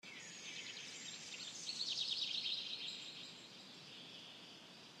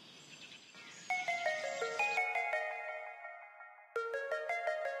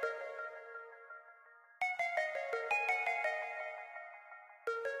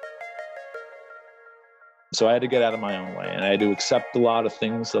So I had to get out of my own way, and I had to accept a lot of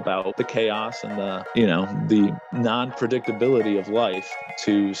things about the chaos and the non-predictability of life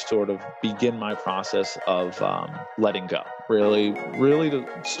to sort of begin my process of letting go. Really to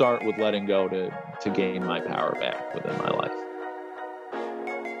start with letting go to gain my power back within my life.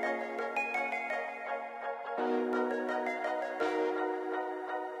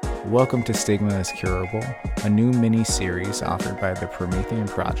 Welcome to Stigma is Curable, a new mini-series offered by the Promethean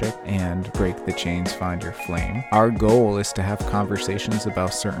Project and Break the Chains, Find Your Flame. Our goal is to have conversations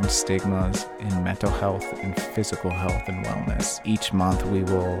about certain stigmas in mental health and physical health and wellness. Each month we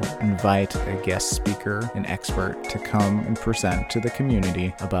will invite a guest speaker, an expert, to come and present to the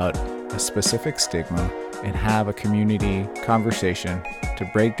community about a specific stigma and have a community conversation to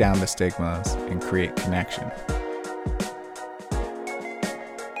break down the stigmas and create connection.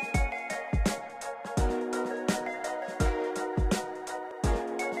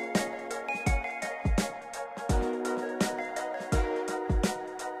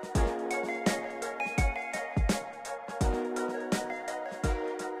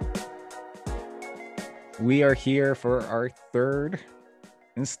 We are here for our third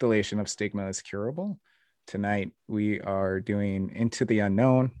installation of Stigma is Curable. Tonight, we are doing Into the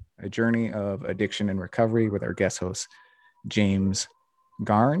Unknown, a journey of addiction and recovery with our guest host, James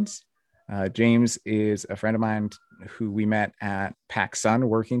Garnes. James is a friend of mine who we met at PacSun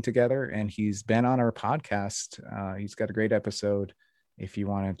working together, and he's been on our podcast. He's got a great episode. If you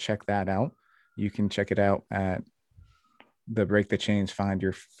want to check that out, you can check it out at the Break the Chains, Find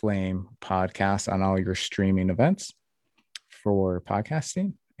Your Flame podcast on all your streaming events for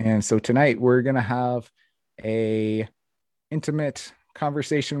podcasting. And so tonight we're going to have a intimate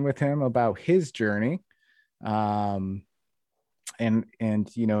conversation with him about his journey, and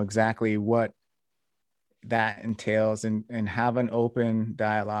exactly what that entails, and have an open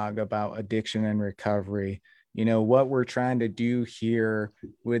dialogue about addiction and recovery. What we're trying to do here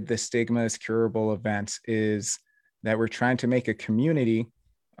with the Stigma is Curable events is that we're trying to make a community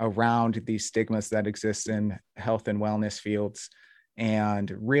around these stigmas that exist in health and wellness fields,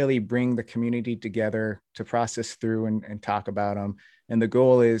 and really bring the community together to process through and talk about them. And the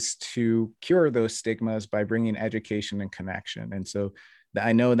goal is to cure those stigmas by bringing education and connection. And so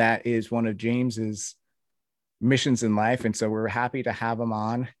I know that is one of James's missions in life. And so we're happy to have him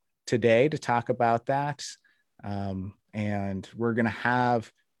on today to talk about that. And we're going to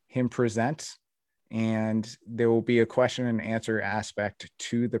have him present, and there will be a question and answer aspect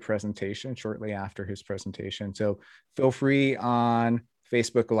to the presentation shortly after his presentation. So feel free on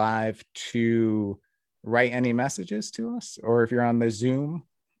Facebook Live to write any messages to us, or if you're on the Zoom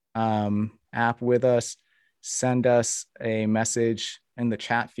app with us, send us a message in the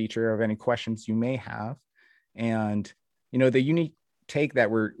chat feature of any questions you may have. And, the unique take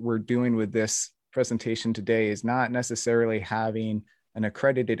that we're doing with this presentation today is not necessarily having an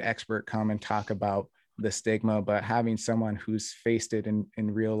accredited expert come and talk about the stigma, but having someone who's faced it in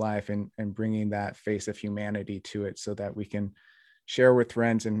real life and bringing that face of humanity to it so that we can share with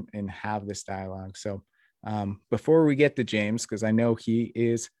friends and have this dialogue. So before we get to James, because I know he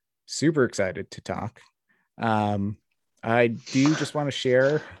is super excited to talk, I do just want to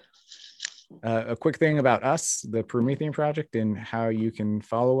share a quick thing about us, the Promethean Project, and how you can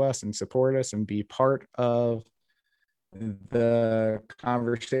follow us and support us and be part of the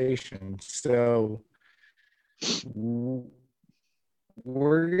conversation. So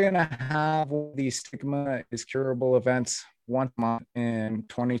we're going to have these Stigma is Curable events once a month in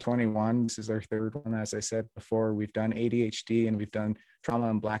 2021. This is our third one. As I said before, we've done ADHD and we've done trauma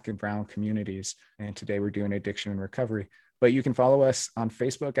in Black and Brown communities. And today we're doing addiction and recovery. But you can follow us on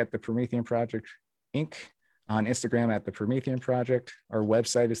Facebook at the Promethean Project Inc., on Instagram at the Promethean Project. Our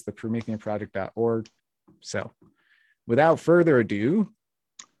website is theprometheanproject.org. So without further ado,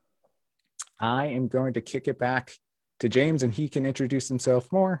 I am going to kick it back to James, and he can introduce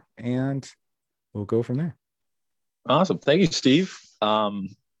himself more, and we'll go from there. Awesome. Thank you, Steve.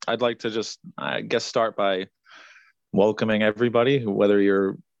 I'd like to just, start by welcoming everybody, whether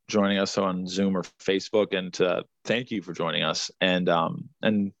you're joining us on Zoom or Facebook, and to thank you for joining us. And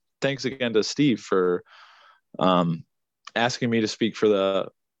thanks again to Steve for asking me to speak for the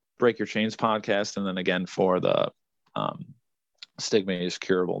Break Your Chains podcast, and then again for the Stigma is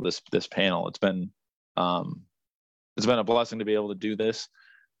Curable, this panel. It's been a blessing to be able to do this,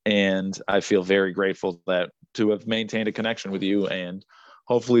 and I feel very grateful to have maintained a connection with you, and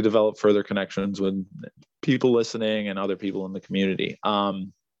hopefully develop further connections with people listening and other people in the community.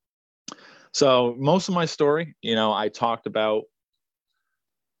 So most of my story, I talked about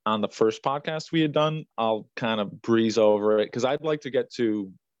on the first podcast we had done. I'll kind of breeze over it because I'd like to get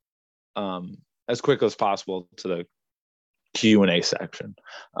to as quick as possible to the Q&A section,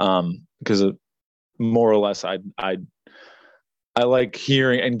 because more or less I like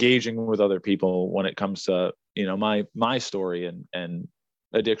engaging with other people when it comes to, you know, my story and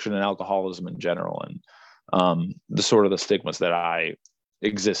addiction and alcoholism in general, and the sort of the stigmas that I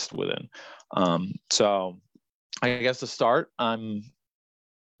exist within. So I guess to start, I'm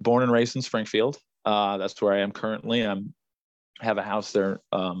born and raised in Springfield. That's where I am currently. I have a house there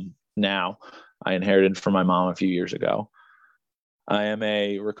now. I inherited from my mom a few years ago. I am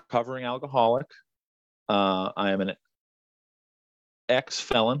a recovering alcoholic. I am an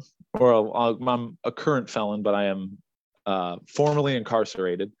ex-felon, or I'm a current felon, but I am formerly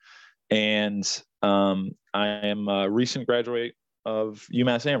incarcerated. And I am a recent graduate of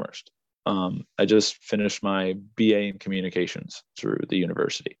UMass Amherst. I just finished my BA in communications through the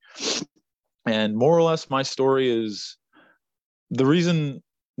university. And more or less, my story is the reason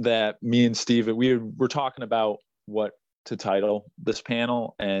that me and Steve, we were talking about what to title this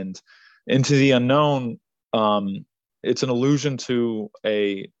panel, and Into the Unknown. It's an allusion to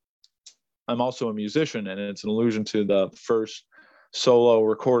I'm also a musician, and it's an allusion to the first solo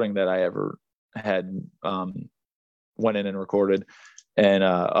recording that I ever had, went in and recorded, and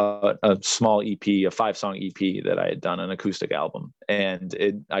a small EP, a 5-song EP that I had done, an acoustic album.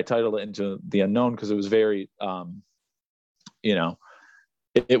 And I titled it Into the Unknown because it was very, you know,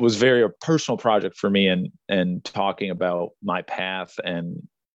 it was very a personal project for me, and talking about my path and,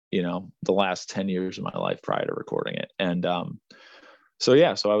 you know, the last 10 years of my life prior to recording it. And so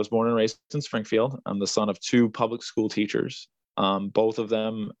I was born and raised in Springfield. I'm the son of 2 public school teachers. Both of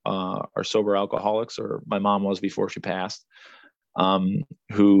them are sober alcoholics, or my mom was before she passed,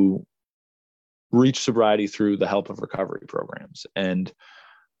 who reached sobriety through the help of recovery programs. And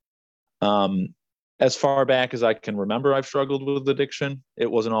as far back as I can remember, I've struggled with addiction.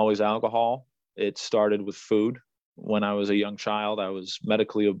 It wasn't always alcohol. It started with food. When I was a young child, I was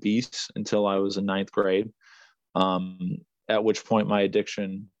medically obese until I was in 9th grade, at which point my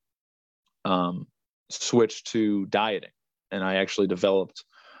addiction switched to dieting. And I actually developed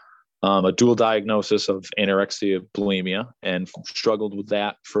a dual diagnosis of anorexia, bulimia, and struggled with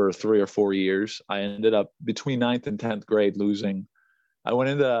that for 3 or 4 years. I ended up between 9th and 10th grade losing. I went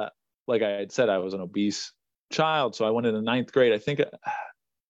into, like I had said, I was an obese child. So I went into 9th grade. I think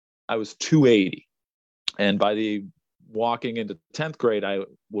I was 280. And by the walking into 10th grade, I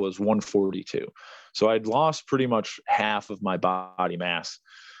was 142. So I'd lost pretty much half of my body mass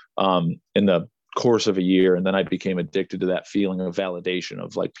in the course of a year. And then I became addicted to that feeling of validation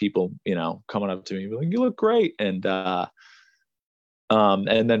of like people, you know, coming up to me like, you look great. And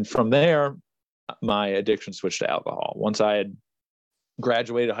then from there, my addiction switched to alcohol. Once I had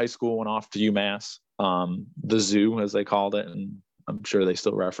graduated high school, went off to UMass, the zoo, as they called it, and I'm sure they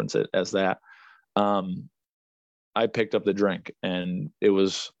still reference it as that. I picked up the drink, and it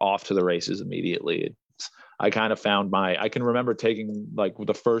was off to the races immediately. I kind of found I can remember taking, like,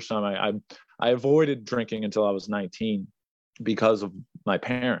 the first time I avoided drinking until I was 19 because of my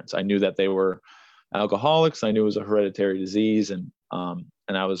parents. I knew that they were alcoholics. I knew it was a hereditary disease, and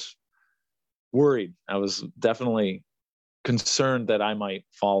I was worried. I was definitely concerned that I might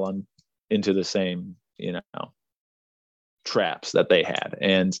fall into the same, you know, traps that they had.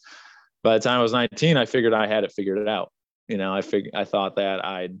 And by the time I was 19, I figured I had it figured out. You know, I thought that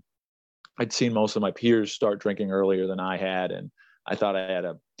I'd seen most of my peers start drinking earlier than I had, and I thought I had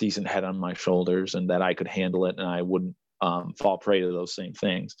a decent head on my shoulders and that I could handle it and I wouldn't fall prey to those same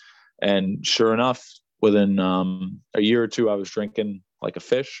things. And sure enough, within a year or 2, I was drinking like a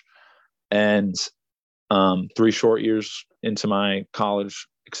fish. And 3 short years into my college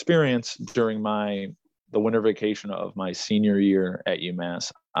experience, during the winter vacation of my senior year at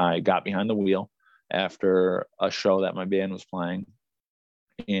UMass, I got behind the wheel after a show that my band was playing,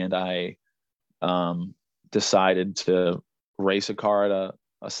 and I decided to race a car at a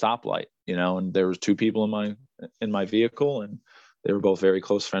stoplight, you know, and there was 2 people in my vehicle, and they were both very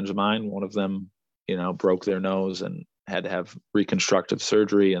close friends of mine. One of them, you know, broke their nose and had to have reconstructive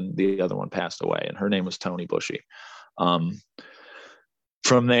surgery, and the other one passed away, and her name was Tony Bushy.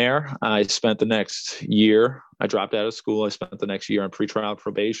 From there, I spent the next year, I dropped out of school. I spent the next year on pretrial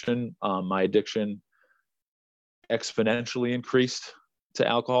probation. My addiction exponentially increased to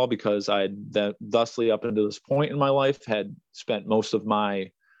alcohol because I had thusly up until this point in my life had spent most of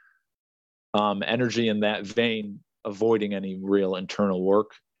my energy in that vein, avoiding any real internal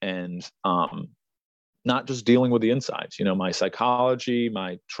work and not just dealing with the insides, you know, my psychology,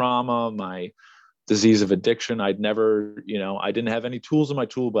 my trauma, my disease of addiction. I'd never, you know, I didn't have any tools in my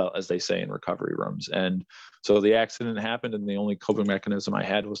tool belt, as they say in recovery rooms. And so the accident happened, and the only coping mechanism I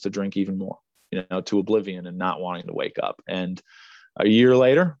had was to drink even more. to oblivion and not wanting to wake up. And a year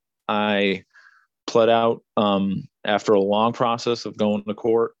later, I pled out after a long process of going to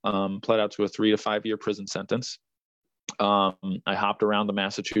court, pled out to a 3 to 5 year prison sentence. I hopped around the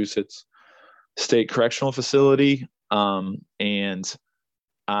Massachusetts State Correctional Facility, and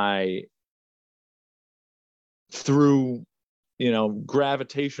I, through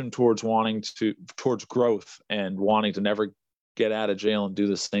gravitation towards growth and wanting to never get out of jail and do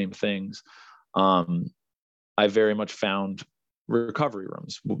the same things, I very much found recovery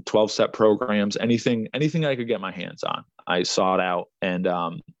rooms, 12-step programs, anything I could get my hands on, I sought out, and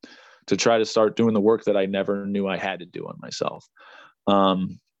to try to start doing the work that I never knew I had to do on myself.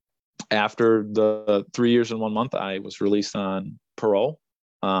 After the 3 years and 1 month, I was released on parole.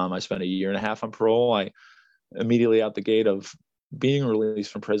 I spent a year and a half on parole. I immediately out the gate of being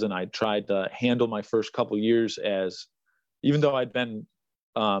released from prison, I tried to handle my first couple of years as, even though I'd been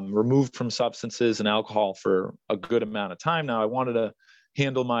removed from substances and alcohol for a good amount of time now, I wanted to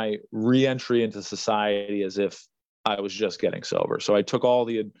handle my re-entry into society as if I was just getting sober. So I took all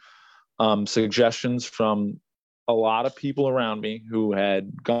the suggestions from a lot of people around me who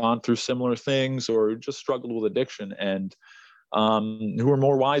had gone through similar things or just struggled with addiction, and who were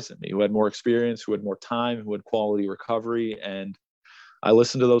more wise than me, who had more experience, who had more time, who had quality recovery. And I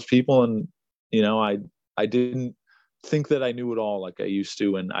listened to those people, and I didn't think that I knew it all like I used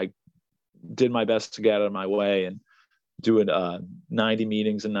to, and I did my best to get out of my way and do it 90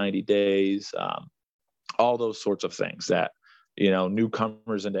 meetings in 90 days, all those sorts of things that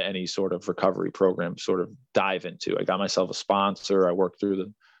newcomers into any sort of recovery program sort of dive into. I got myself a sponsor. I worked through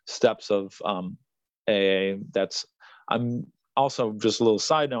the steps of AA. I'm also, just a little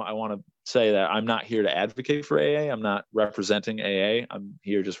side note, I want to say that I'm not here to advocate for AA. I'm not representing AA. I'm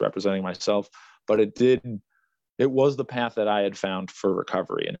here just representing myself. But it was the path that I had found for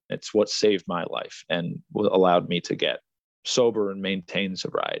recovery, and it's what saved my life and allowed me to get sober and maintain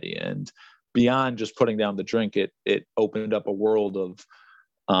sobriety. And beyond just putting down the drink, it opened up a world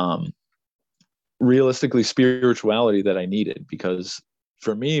of realistically spirituality that I needed, because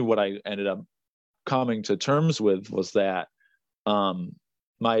for me, what I ended up coming to terms with was that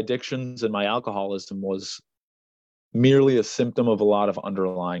my addictions and my alcoholism was merely a symptom of a lot of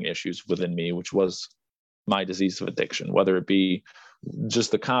underlying issues within me, which was my disease of addiction, whether it be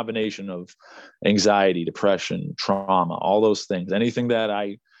just the combination of anxiety, depression, trauma, all those things, anything that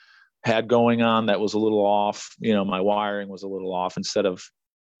I had going on that was a little off, my wiring was a little off. Instead of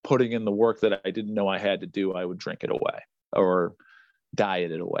putting in the work that I didn't know I had to do, I would drink it away, or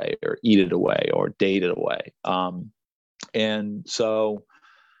diet it away, or eat it away, or date it away. And so,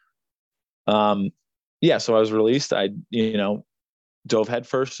 so I was released. I, dove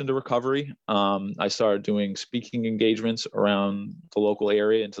headfirst into recovery. I started doing speaking engagements around the local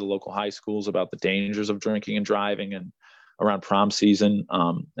area, into the local high schools, about the dangers of drinking and driving, and around prom season.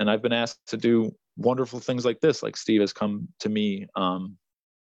 And I've been asked to do wonderful things like this, like Steve has come to me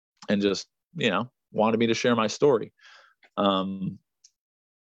and just, wanted me to share my story. And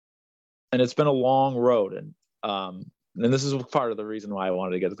it's been a long road. And this is part of the reason why I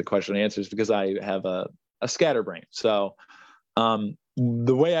wanted to get to the question and answers, because I have a scatterbrain. So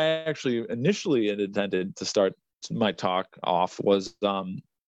the way I actually initially intended to start my talk off was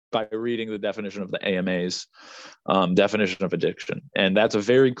by reading the definition of the AMA's definition of addiction. And that's a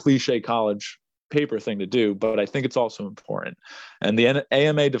very cliche college paper thing to do, but I think it's also important. And the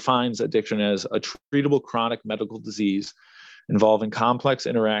AMA defines addiction as a treatable chronic medical disease involving complex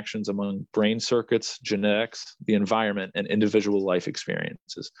interactions among brain circuits, genetics, the environment, and individual life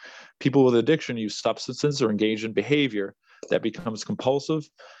experiences. People with addiction use substances or engage in behavior that becomes compulsive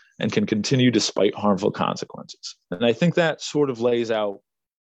and can continue despite harmful consequences. And I think that sort of lays out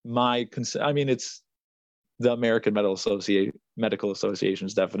it's the American Medical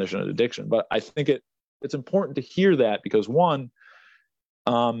Association's definition of addiction, but I think it's important to hear that, because one,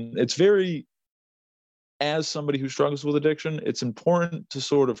 it's very, as somebody who struggles with addiction, it's important to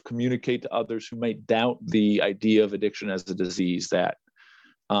sort of communicate to others who might doubt the idea of addiction as a disease that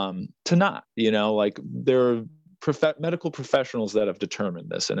to not, like there are medical professionals that have determined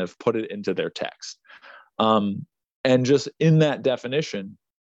this and have put it into their text. And just in that definition,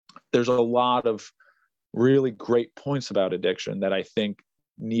 there's a lot of really great points about addiction that I think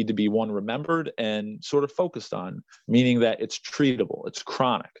need to be, one, remembered and sort of focused on, meaning that it's treatable, it's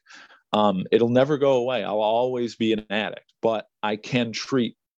chronic. It'll never go away. I'll always be an addict, but I can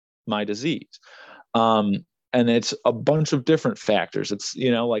treat my disease. And it's a bunch of different factors. It's,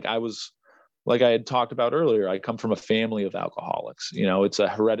 like I had talked about earlier, I come from a family of alcoholics. It's a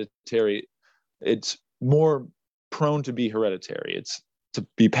hereditary, it's more prone to be hereditary. It's to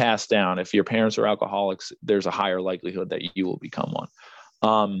be passed down. If your parents are alcoholics, there's a higher likelihood that you will become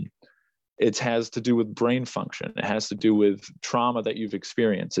one. It has to do with brain function. It has to do with trauma that you've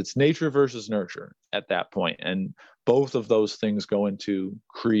experienced. It's nature versus nurture at that point. And both of those things go into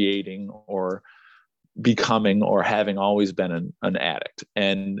creating or becoming or having always been an addict.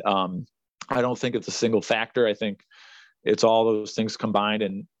 And I don't think it's a single factor. I think it's all those things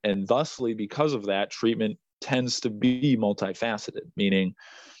combined. And thusly, because of that, treatment tends to be multifaceted, meaning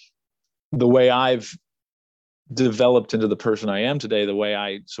the way I've developed into the person I am today, the way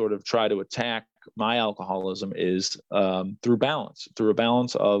I sort of try to attack my alcoholism is through a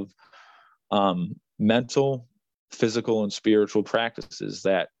balance of mental, physical, and spiritual practices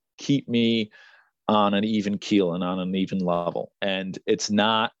that keep me on an even keel and on an even level. And it's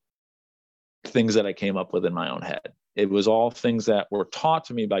not things that I came up with in my own head. It was all things that were taught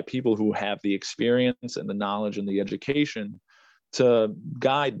to me by people who have the experience and the knowledge and the education to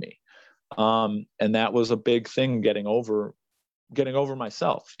guide me. And that was a big thing, getting over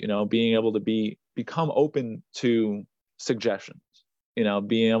myself, being able to become open to suggestions,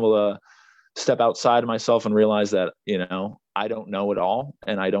 being able to step outside of myself and realize that, I don't know it all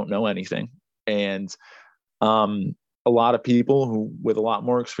and I don't know anything. And a lot of people who with a lot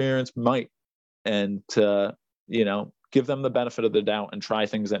more experience might, and to, give them the benefit of the doubt and try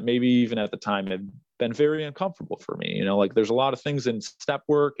things that maybe even at the time have been very uncomfortable for me. Like there's a lot of things in step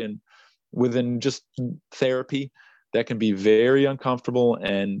work and within just therapy that can be very uncomfortable,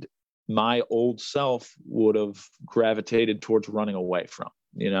 and my old self would have gravitated towards running away from.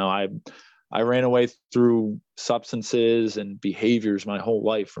 I ran away through substances and behaviors my whole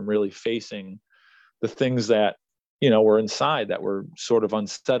life from really facing the things that were inside that were sort of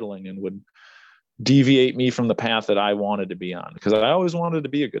unsettling and would deviate me from the path that I wanted to be on, because I always wanted to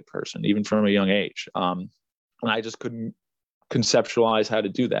be a good person, even from a young age. And I just couldn't conceptualize how to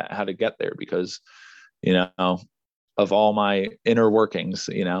do that, how to get there, because, of all my inner workings,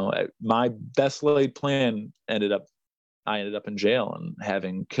 my best laid plan I ended up in jail and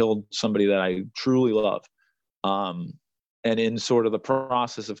having killed somebody that I truly love. And in sort of the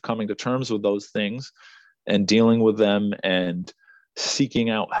process of coming to terms with those things and dealing with them and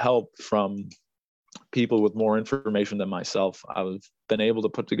seeking out help from people with more information than myself, I've been able to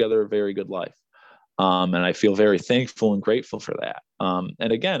put together a very good life. And I feel very thankful and grateful for that.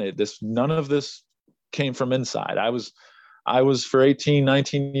 And again, none of this came from inside. I was for 18,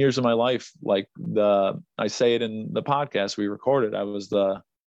 19 years of my life, like I say it in the podcast we recorded, I was the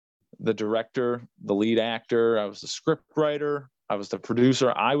director, the lead actor, I was the script writer, I was the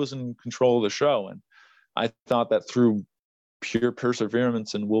producer, I was in control of the show. And I thought that through pure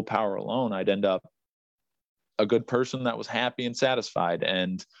perseverance and willpower alone, I'd end up a good person that was happy and satisfied.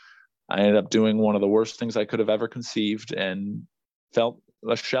 And I ended up doing one of the worst things I could have ever conceived and felt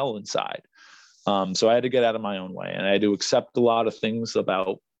a shell inside. So I had to get out of my own way, and I had to accept a lot of things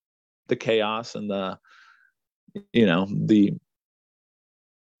about the chaos and the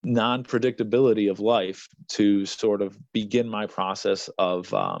non-predictability of life to sort of begin my process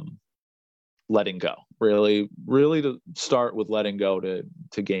of letting go. Really to start with letting go to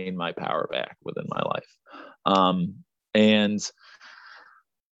gain my power back within my life. And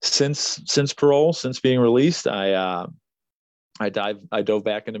since parole, since being released, I dove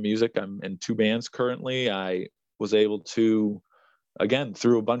back into music. I'm in 2 bands currently. I was able to, again,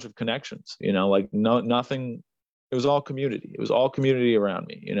 through a bunch of connections, nothing, it was all community. It was all community around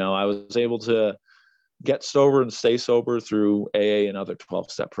me. I was able to get sober and stay sober through AA and other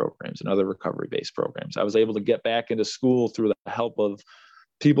 12-step programs and other recovery-based programs. I was able to get back into school through the help of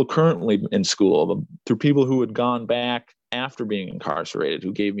people currently in school, through people who had gone back after being incarcerated,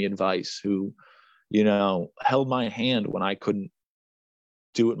 who gave me advice, who, held my hand when I couldn't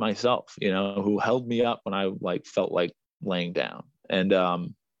do it myself, who held me up when I felt like laying down. And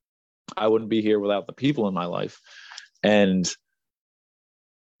I wouldn't be here without the people in my life. And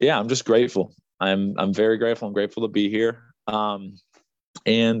yeah, I'm just grateful. I'm very grateful. I'm grateful to be here.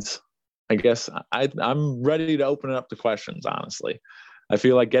 And I guess I'm ready to open it up to questions, honestly. I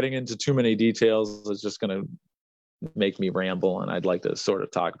feel like getting into too many details is just going to make me ramble, and I'd like to sort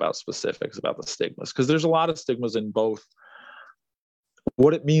of talk about specifics about the stigmas, because there's a lot of stigmas in both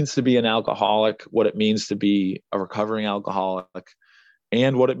what it means to be an alcoholic, what it means to be a recovering alcoholic,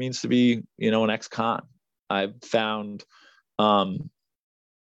 and what it means to be, an ex-con. I've found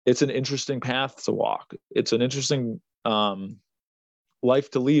it's an interesting path to walk. It's an interesting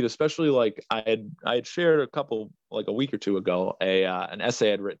life to lead, especially I had shared a week or two ago, an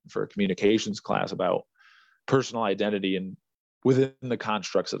essay I'd written for a communications class about personal identity and within the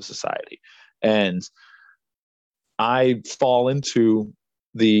constructs of society. And I fall into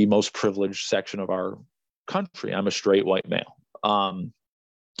the most privileged section of our country. I'm a straight white male.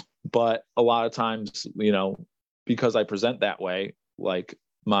 But a lot of times, because I present that way, like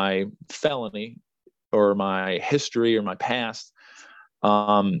my felony or my history or my past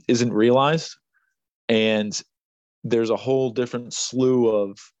isn't realized. And there's a whole different slew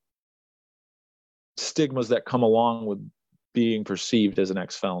of stigmas that come along with being perceived as an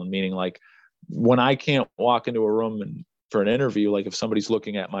ex-felon, meaning like when I can't walk into a room and for an interview, like if somebody's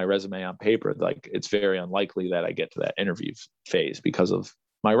looking at my resume on paper, like it's very unlikely that I get to that interview phase because of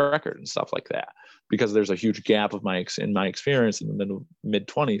my record and stuff like that, because there's a huge gap of in my experience in the mid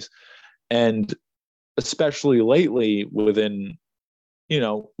 20s. And especially lately within,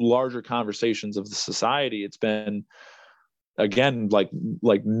 larger conversations of the society, it's been, again, like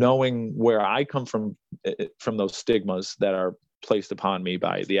knowing where I come from those stigmas that are placed upon me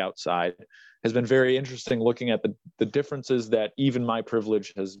by the outside has been very interesting, looking at the differences that even my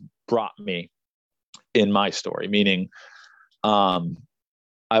privilege has brought me in my story, meaning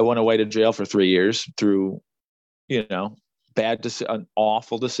I went away to jail for 3 years through, an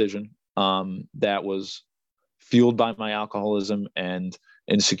awful decision that was fueled by my alcoholism and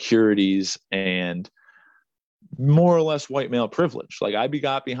insecurities and more or less white male privilege. Like I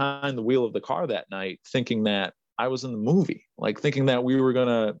got behind the wheel of the car that night thinking that I was in the movie, like thinking that we were going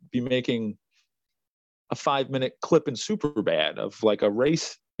to be making a 5-minute clip in Superbad of like a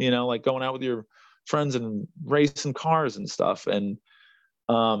race, like going out with your friends and racing cars and stuff. And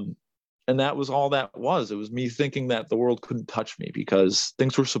that was all that was. It was me thinking that the world couldn't touch me because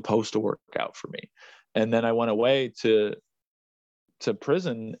things were supposed to work out for me. And then I went away to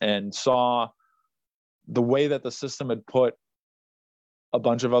prison and saw the way that the system had put a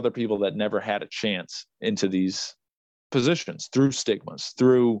bunch of other people that never had a chance into these positions through stigmas,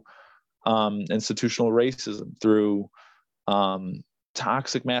 through institutional racism, through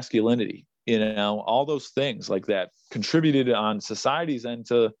toxic masculinity, all those things like that contributed on society's end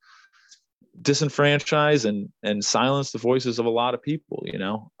to disenfranchise and silence the voices of a lot of people,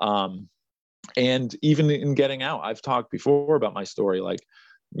 and even in getting out, I've talked before about my story. Like,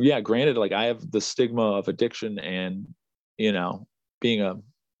 yeah, granted, like I have the stigma of addiction and, being a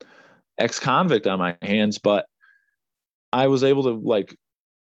ex-convict on my hands, but I was able to like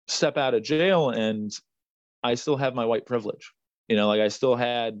step out of jail and I still have my white privilege. Like I still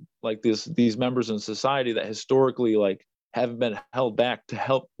had like these members in society that historically like haven't been held back to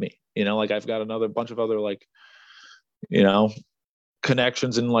help me. Like I've got another bunch of other like,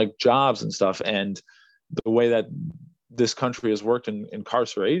 connections and like jobs and stuff. And the way that this country has worked in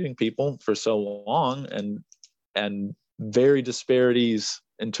incarcerating people for so long and very disparities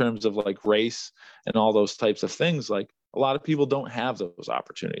in terms of like race and all those types of things, like a lot of people don't have those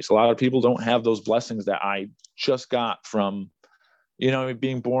opportunities. A lot of people don't have those blessings that I just got from,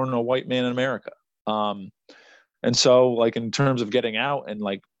 being born a white man in America. And so like in terms of getting out and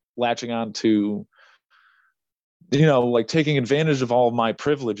like latching on to, like taking advantage of all of my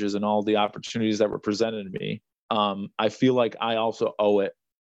privileges and all the opportunities that were presented to me, I feel like I also owe it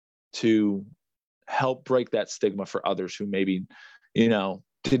to help break that stigma for others who maybe,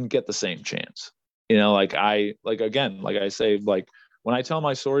 didn't get the same chance. Like I say, like when I tell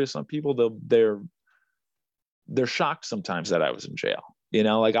my story to some people, they're shocked sometimes that I was in jail.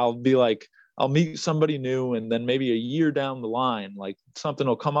 Like I'll be like, I'll meet somebody new and then maybe a year down the line, like something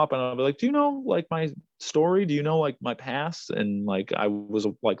will come up and I'll be like, do you know like my story? Do you know like my past? And like, I was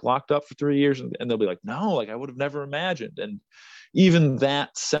like locked up for 3 years and they'll be like, no, like I would have never imagined. And even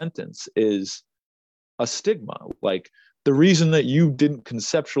that sentence is a stigma. Like the reason that you didn't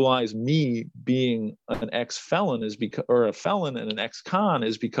conceptualize me being an ex-felon is because, or a felon and an ex-con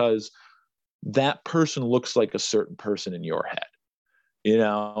is because that person looks like a certain person in your head,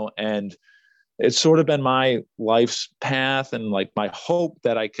 and it's sort of been my life's path and like my hope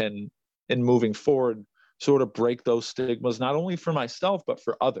that I can, in moving forward, sort of break those stigmas, not only for myself, but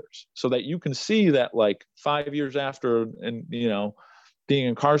for others, so that you can see that like 5 years after and, being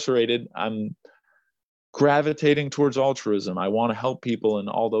incarcerated, I'm gravitating towards altruism. I want to help people and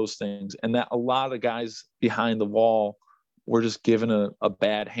all those things. And that a lot of guys behind the wall were just given a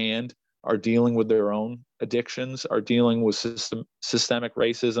bad hand, are dealing with their own addictions, are dealing with systemic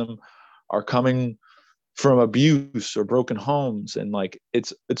racism, are coming from abuse or broken homes. And like,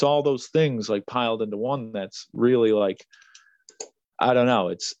 it's all those things like piled into one. That's really like, I don't know.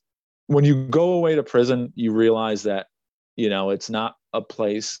 It's when you go away to prison, you realize that, it's not a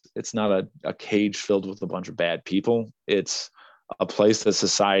place, it's not a cage filled with a bunch of bad people. It's a place that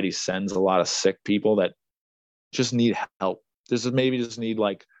society sends a lot of sick people that just need help. This is maybe just need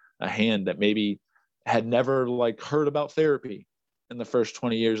like a hand that maybe had never like heard about therapy in the first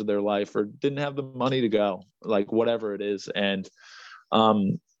 20 years of their life, or didn't have the money to go, like whatever it is. And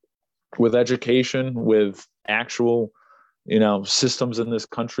with education, with actual, systems in this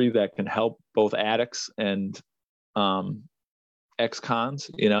country that can help both addicts and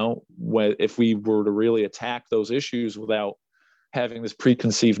ex-cons, if we were to really attack those issues without having this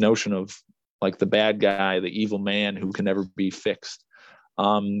preconceived notion of like the bad guy, the evil man who can never be fixed,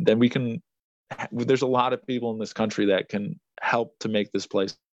 then there's a lot of people in this country that can help to make this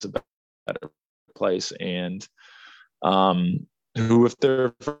place a better place. And who, if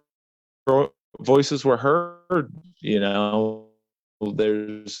their voices were heard,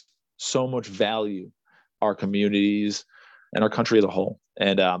 there's so much value our communities and our country as a whole.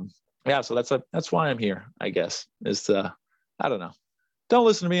 And so that's why I'm here, I guess, is to, I don't know, don't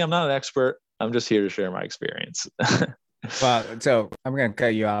listen to me, I'm not an expert, I'm just here to share my experience. Well, so I'm going to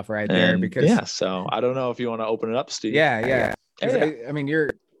cut you off right there because so I don't know if you want to open it up, Steve. Yeah. I mean, you're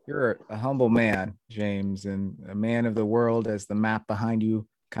a humble man, James, and a man of the world, as the map behind you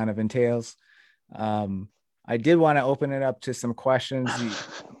kind of entails. I did want to open it up to some questions.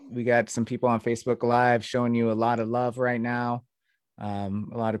 We got some people on Facebook Live showing you a lot of love right now. A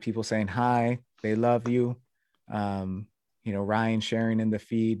lot of people saying hi, they love you. Ryan sharing in the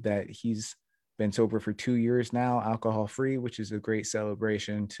feed that he's been sober for 2 years now, alcohol free, which is a great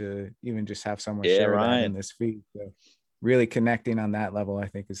celebration to even just have someone share that in this feed. So really connecting on that level, I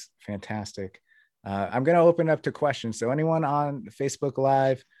think, is fantastic. I'm going to open up to questions. So anyone on Facebook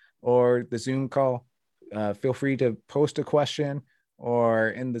Live or the Zoom call, feel free to post a question, or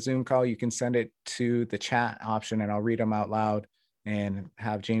in the Zoom call, you can send it to the chat option and I'll read them out loud and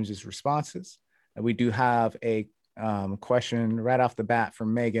have James's responses. And we do have a question right off the bat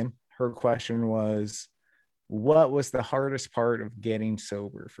from Megan. Her question was, what was the hardest part of getting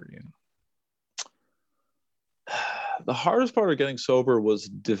sober for you? The hardest part of getting sober was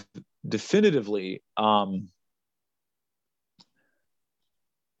definitively,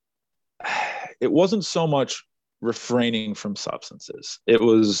 it wasn't so much refraining from substances. It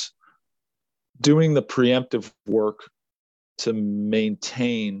was doing the preemptive work to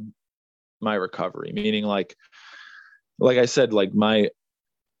maintain my recovery, meaning like I said, like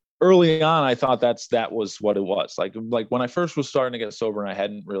early on, I thought that was what it was. Like when I first was starting to get sober and I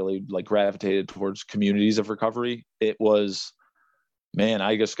hadn't really like gravitated towards communities of recovery, it was, man,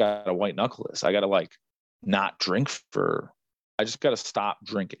 I just got to white knuckle this. I got to like not drink I just got to stop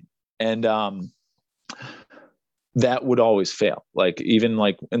drinking. And that would always fail. Like even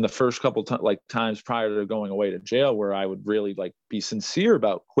like in the first couple times prior to going away to jail, where I would really like be sincere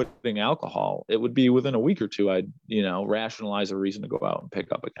about quitting alcohol, it would be within a week or two, I'd, rationalize a reason to go out and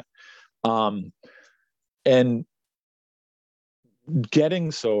pick up again. And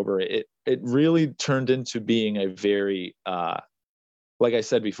getting sober, it really turned into being a very, like I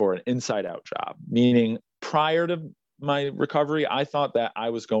said before, an inside out job, meaning prior to my recovery, I thought that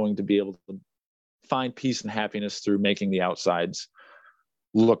I was going to be able to find peace and happiness through making the outsides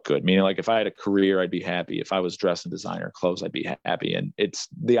look good. Meaning like if I had a career, I'd be happy. If I was dressed in designer clothes, I'd be happy. And it's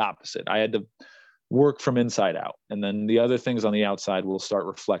the opposite. I had to work from inside out. And then the other things on the outside will start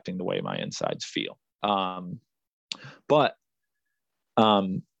reflecting the way my insides feel. And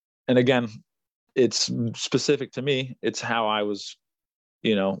again, it's specific to me. It's how I was,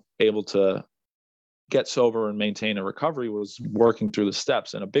 able to get sober and maintain a recovery, was working through the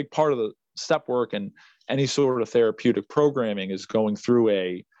steps. And a big part of the step work and any sort of therapeutic programming is going through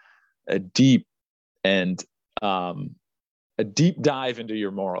a deep dive into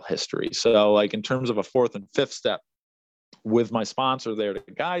your moral history. So like in terms of a fourth and fifth step, with my sponsor there to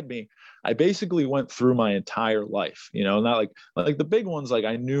guide me, I basically went through my entire life, not like the big ones. Like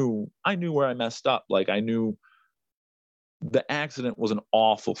I knew where I messed up. Like I knew the accident was an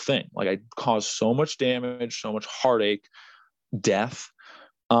awful thing. Like I caused so much damage, so much heartache, death.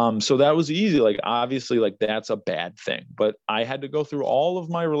 So that was easy. Like obviously, like that's a bad thing, but I had to go through all of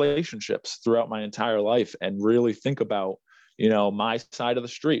my relationships throughout my entire life and really think about, my side of the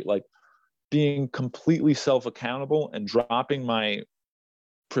street, like being completely self-accountable and dropping my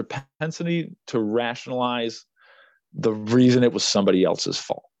propensity to rationalize the reason it was somebody else's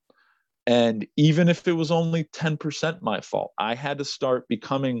fault. And even if it was only 10% my fault, I had to start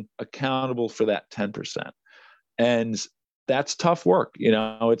becoming accountable for that 10%. And that's tough work.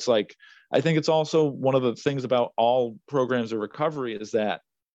 It's like, I think it's also one of the things about all programs of recovery is that,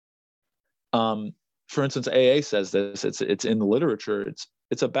 for instance, AA says this, it's in the literature,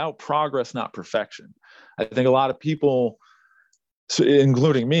 it's about progress, not perfection. I think a lot of people,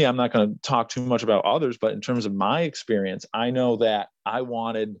 including me, I'm not going to talk too much about others, but in terms of my experience, I know that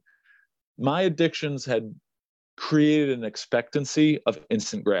my addictions had created an expectancy of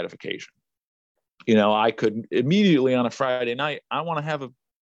instant gratification. You know, I could immediately on a Friday night, I want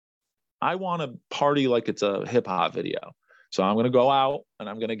to party like it's a hip hop video. So I'm going to go out and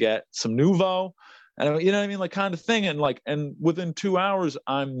I'm going to get some Nuvo and, you know what I mean? Like, kind of thing. And within 2 hours,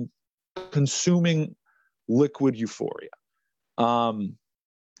 I'm consuming liquid euphoria.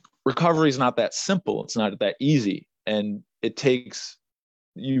 Recovery is not that simple. It's not that easy. And it takes,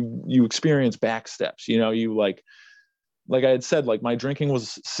 you experience back steps, you know, you like I had said, like, my drinking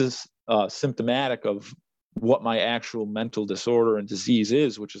was symptomatic of what my actual mental disorder and disease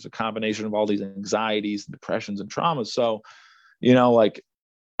is, which is a combination of all these anxieties, depressions, and traumas. So, you know, like,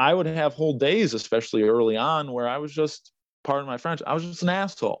 I would have whole days, especially early on, where I was just, pardon my French, I was just an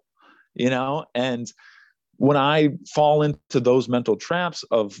asshole, you know? And when I fall into those mental traps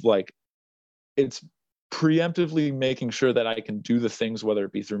of, like, it's preemptively making sure that I can do the things, whether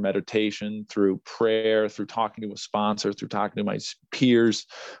it be through meditation, through prayer, through talking to a sponsor, through talking to my peers,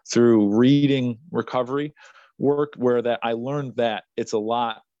 through reading recovery work, where that I learned that it's a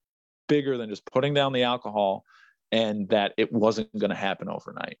lot bigger than just putting down the alcohol, and that it wasn't going to happen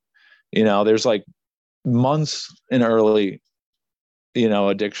overnight. You know, there's like months in early, you know,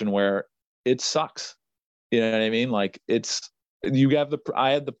 addiction where it sucks. You know what I mean? Like, I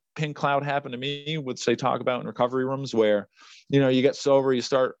had the pink cloud happen to me, which they talk about in recovery rooms, where, you know, you get sober, you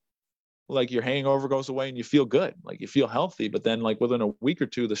start, like, your hangover goes away and you feel good, like, you feel healthy. But then, like, within a week or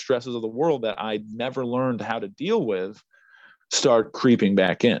two, the stresses of the world that I never learned how to deal with start creeping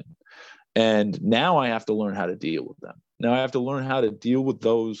back in. And now I have to learn how to deal with them. Now I have to learn how to deal with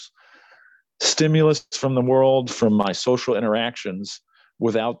those stimulus from the world, from my social interactions,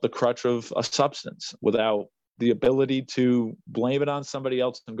 without the crutch of a substance, without the ability to blame it on somebody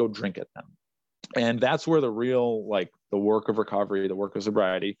else and go drink at them. And that's where the real, like, the work of recovery, the work of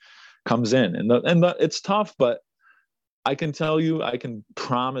sobriety comes in. And it's tough, but I can tell you, I can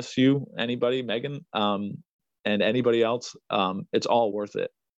promise you, anybody, Megan, and anybody else, it's all worth it.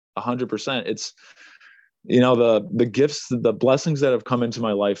 100%. It's, you know, the gifts, the blessings that have come into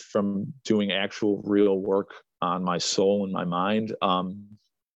my life from doing actual real work on my soul and my mind,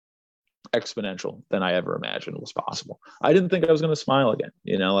 exponential than I ever imagined was possible. I didn't think I was going to smile again.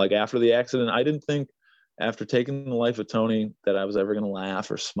 You know, like, after the accident, I didn't think, after taking the life of Tony, that I was ever going to laugh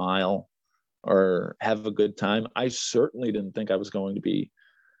or smile or have a good time. I certainly didn't think I was going to be,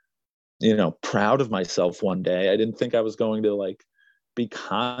 you know, proud of myself one day. I didn't think I was going to, like, be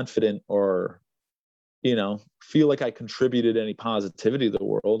confident or, you know, feel like I contributed any positivity to the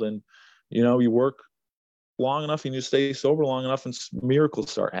world. And, you know, you work long enough and you stay sober long enough and miracles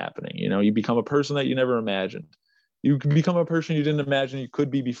start happening. You know, you become a person that you never imagined. You can become a person you didn't imagine you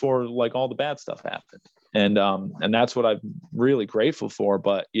could be before, like, all the bad stuff happened. And that's what I'm really grateful for.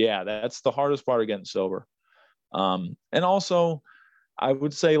 But yeah, that's the hardest part of getting sober. And also, I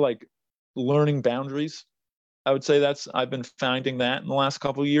would say, like, learning boundaries. I would say I've been finding that in the last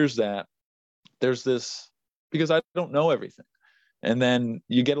couple of years, that there's this, because I don't know everything. And then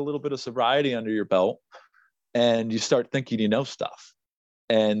you get a little bit of sobriety under your belt and you start thinking you know stuff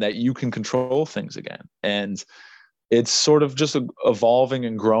and that you can control things again. And it's sort of just evolving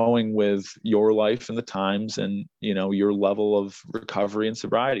and growing with your life and the times and, you know, your level of recovery and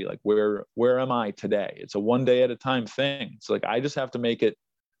sobriety. Like, where am I today? It's a one day at a time thing. It's like, I just have to make it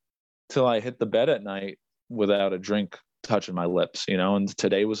till I hit the bed at night without a drink touching my lips, you know. And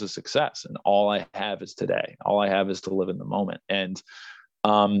today was a success, and all I have is today. All I have is to live in the moment. And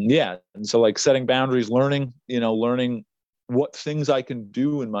yeah, and so, like, setting boundaries, learning what things I can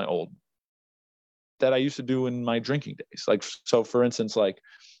do in my old that I used to do in my drinking days. Like, so for instance, like,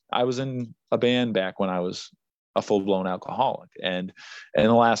 I was in a band back when I was a full-blown alcoholic, and in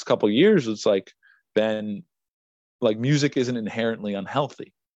the last couple of years, it's like been like, music isn't inherently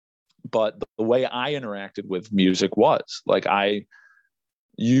unhealthy, but the way I interacted with music was like, I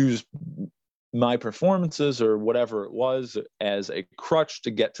used my performances or whatever it was as a crutch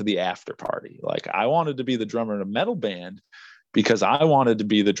to get to the after party. Like, I wanted to be the drummer in a metal band because I wanted to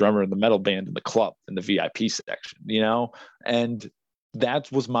be the drummer in the metal band in the club, in the VIP section, you know? And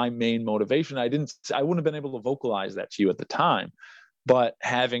that was my main motivation. I wouldn't have been able to vocalize that to you at the time, but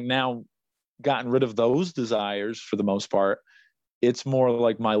having now gotten rid of those desires for the most part, it's more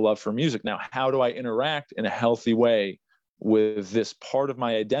like my love for music. Now, how do I interact in a healthy way with this part of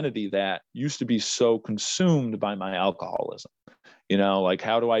my identity that used to be so consumed by my alcoholism? You know, like,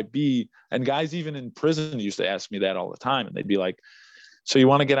 how do I be? And guys, even in prison, used to ask me that all the time. And they'd be like, so you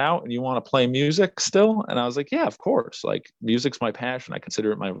want to get out and you want to play music still? And I was like, yeah, of course. Like, music's my passion. I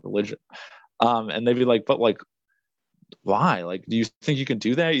consider it my religion. And they'd be like, but, like, why? Like, do you think you can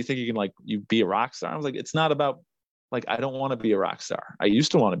do that? You think you can, like, you be a rock star? I was like, it's not about, like, I don't want to be a rock star. I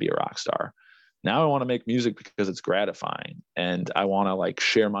used to want to be a rock star. Now I want to make music because it's gratifying, and I want to, like,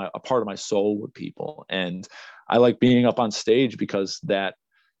 share a part of my soul with people. And I like being up on stage because that,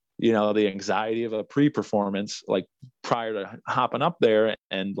 the anxiety of a pre-performance, like prior to hopping up there,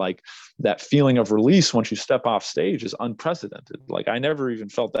 and like that feeling of release once you step off stage is unprecedented. Like, I never even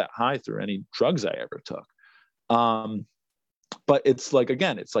felt that high through any drugs I ever took. But it's like,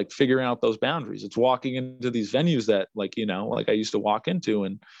 again, it's like figuring out those boundaries. It's walking into these venues that, like, like I used to walk into,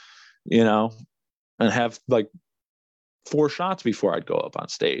 and, and have like 4 shots before I'd go up on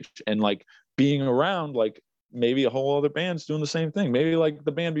stage, and like being around, like, maybe a whole other band's doing the same thing. Maybe like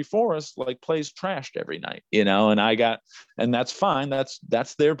the band before us, like, plays trashed every night, and that's fine.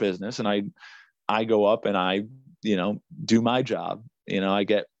 That's their business. And I go up and I, do my job. I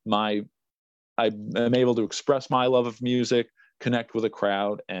am able to express my love of music, connect with a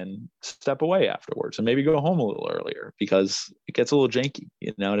crowd, and step away afterwards, and maybe go home a little earlier because it gets a little janky.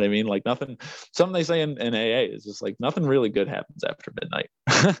 You know what I mean? Like, something they say in AA is just like, nothing really good happens after midnight.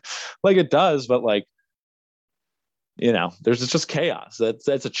 Like, it does, but like, there's just chaos.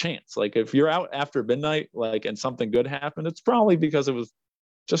 That's a chance. Like, if you're out after midnight, like, and something good happened, it's probably because it was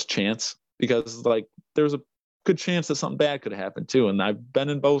just chance, because like there's a good chance that something bad could have happened too. And I've been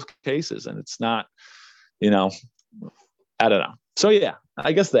in both cases, and it's not, I don't know. So yeah,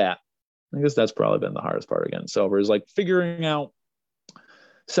 I guess that's probably been the hardest part again sober, is like figuring out,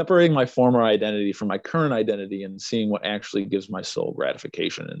 separating my former identity from my current identity, and seeing what actually gives my soul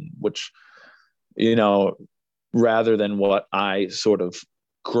gratification, and which, rather than what I sort of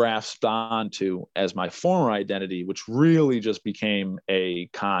grasped onto as my former identity, which really just became a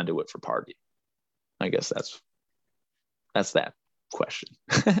conduit for party. I guess that's that question.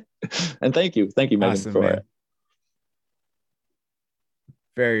 And thank you, Megan, Awesome, for man. it.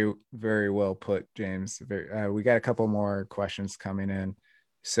 Very, very well put, James. We got a couple more questions coming in.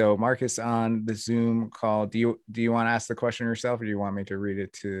 So Marcus on the Zoom call, do you want to ask the question yourself, or do you want me to read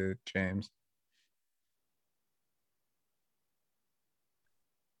it to James?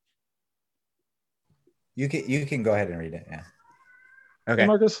 You can go ahead and read it. Yeah. Okay, hey,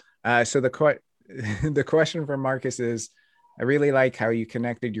 Marcus. So the question from Marcus is, I really like how you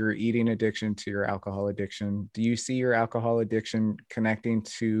connected your eating addiction to your alcohol addiction. Do you see your alcohol addiction linking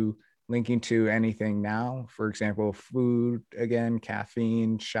to anything now? For example, food, again,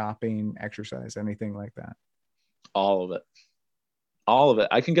 caffeine, shopping, exercise, anything like that? All of it.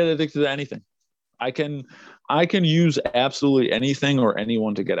 I can get addicted to anything. I can use absolutely anything or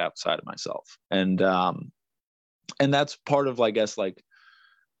anyone to get outside of myself. And that's part of, I guess, like,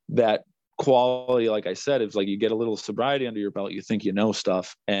 that quality, like I said, is like, you get a little sobriety under your belt, you think you know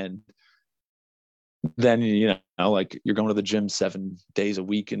stuff, and then like, you're going to the gym 7 days a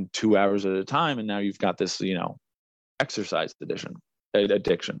week and 2 hours at a time, and now you've got this exercise addiction.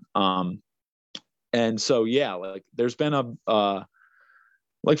 And so yeah, like, there's been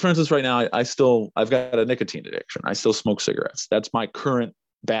like, for instance, right now I've got a nicotine addiction. I still smoke cigarettes. That's my current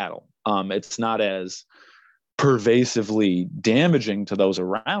battle. It's not as pervasively damaging to those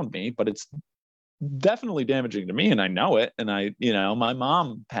around me, but it's definitely damaging to me, and I know it. And my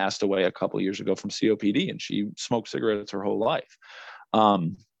mom passed away a couple of years ago from COPD, and she smoked cigarettes her whole life.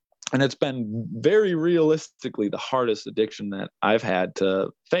 And it's been very realistically the hardest addiction that I've had to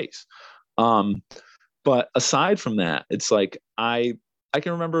face. But aside from that, it's like, I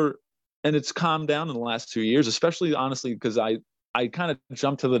can remember, and it's calmed down in the last 2 years, especially, honestly, because I kind of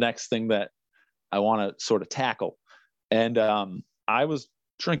jumped to the next thing that I want to sort of tackle. And I was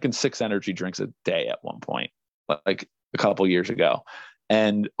drinking 6 energy drinks a day at one point, like a couple years ago.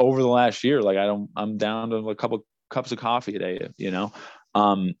 And over the last year, like, I'm down to a couple cups of coffee a day.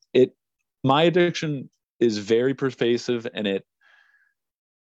 My addiction is very pervasive, and it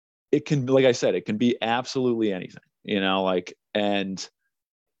can, like I said, it can be absolutely anything, like, and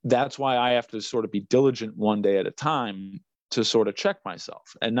that's why I have to sort of be diligent one day at a time to sort of check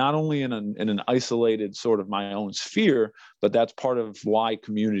myself, and not only in an isolated sort of my own sphere, but that's part of why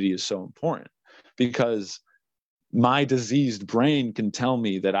community is so important, because my diseased brain can tell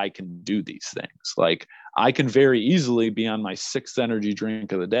me that I can do these things. Like, I can very easily be on my 6th energy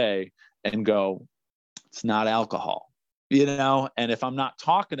drink of the day and go, it's not alcohol, and if I'm not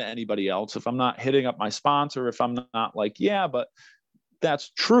talking to anybody else, if I'm not hitting up my sponsor, if I'm not like, yeah, but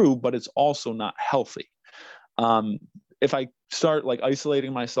that's true, but it's also not healthy. If I start, like,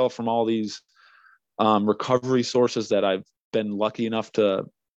 isolating myself from all these recovery sources that I've been lucky enough to,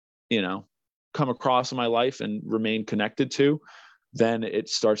 come across in my life and remain connected to, then it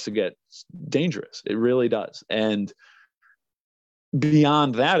starts to get dangerous. It really does. And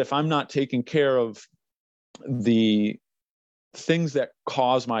beyond that, if I'm not taking care of the things that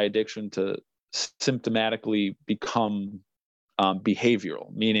cause my addiction to symptomatically become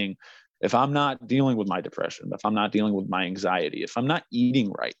behavioral, meaning if I'm not dealing with my depression, if I'm not dealing with my anxiety, if I'm not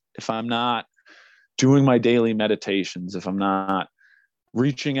eating right, if I'm not doing my daily meditations, if I'm not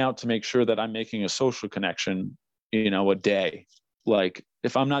reaching out to make sure that I'm making a social connection, a day, like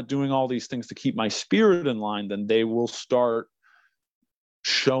if I'm not doing all these things to keep my spirit in line, then they will start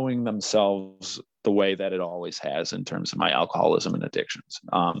showing themselves the way that it always has in terms of my alcoholism and addictions.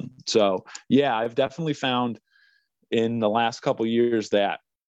 So yeah, I've definitely found in the last couple of years that,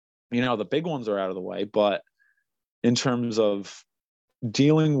 the big ones are out of the way, but in terms of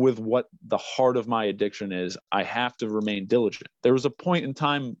dealing with what the heart of my addiction is, I have to remain diligent. There was a point in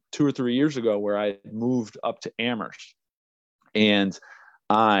time 2 or 3 years ago where I moved up to Amherst, and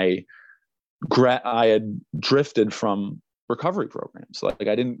I had drifted from recovery programs. Like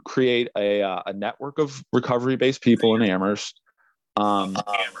I didn't create a network of recovery-based people in Amherst.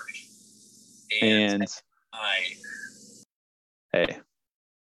 Hey,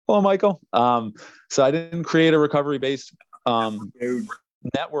 hello, Michael. So I didn't create a recovery-based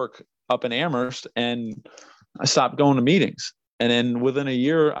network up in Amherst, and I stopped going to meetings. And then within a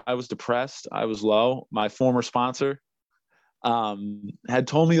year, I was depressed. I was low. My former sponsor had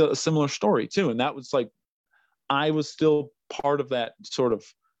told me a similar story too. And that was like, I was still part of that sort of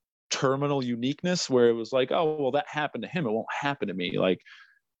terminal uniqueness where it was like, oh, well, that happened to him. It won't happen to me. Like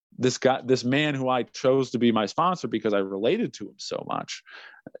this man who I chose to be my sponsor because I related to him so much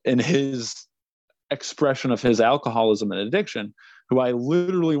in his expression of his alcoholism and addiction, who I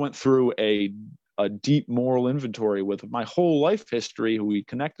literally went through a deep moral inventory with my whole life history, who we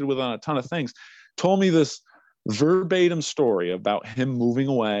connected with on a ton of things, told me this verbatim story about him moving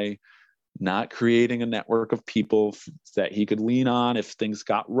away, not creating a network of people that he could lean on if things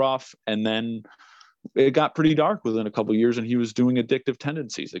got rough. And then it got pretty dark within a couple of years, and he was doing addictive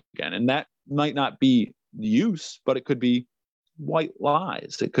tendencies again. And that might not be use, but it could be white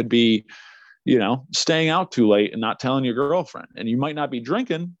lies. It could be, staying out too late and not telling your girlfriend. And you might not be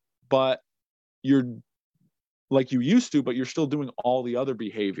drinking, but you're like you used to, but you're still doing all the other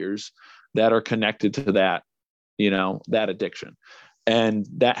behaviors that are connected to that, that addiction. And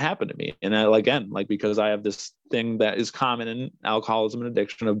that happened to me. And because I have this thing that is common in alcoholism and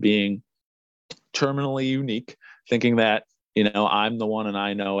addiction of being terminally unique, thinking that, I'm the one and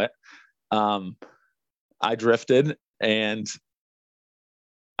I know it. I drifted, and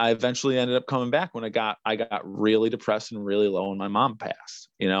I eventually ended up coming back when I got really depressed and really low, and my mom passed.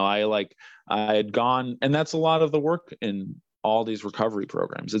 I had gone, and that's a lot of the work in all these recovery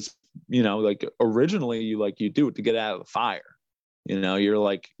programs. It's, originally you do it to get out of the fire.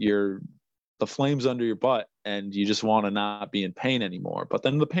 You're the flames under your butt and you just want to not be in pain anymore. But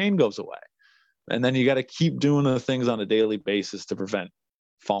then the pain goes away. And then you got to keep doing the things on a daily basis to prevent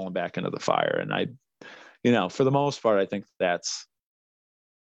falling back into the fire. And for the most part, I think that's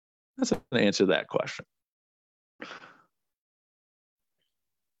an answer to that question.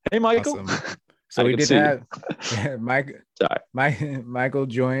 Hey, Michael. Awesome. So we did have Michael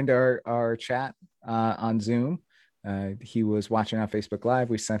joined our chat on Zoom. He was watching on Facebook Live.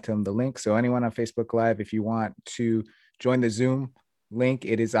 We sent him the link. So anyone on Facebook Live, if you want to join the Zoom link,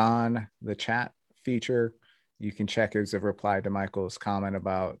 it is on the chat feature. You can check as a reply to Michael's comment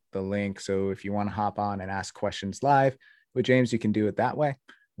about the link. So if you want to hop on and ask questions live with James, you can do it that way.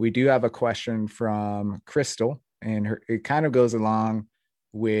 We do have a question from Crystal, and it kind of goes along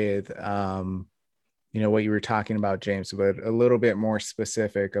with what you were talking about, James, but a little bit more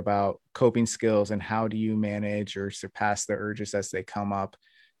specific about coping skills and how do you manage or surpass the urges as they come up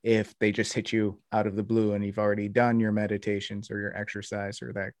if they just hit you out of the blue and you've already done your meditations or your exercise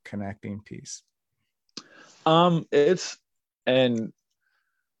or that connecting piece. It's, and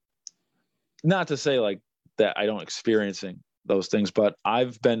not to say like that I don't experiencing those things, but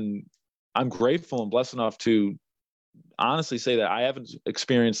I'm grateful and blessed enough to honestly say that I haven't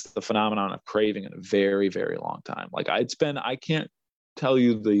experienced the phenomenon of craving in a very, very long time. Like I can't tell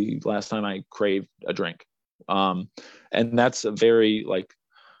you the last time I craved a drink. And that's a very, like,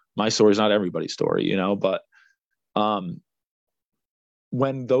 my story is not everybody's story, but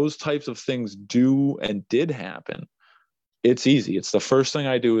when those types of things do and did happen, it's easy. It's the first thing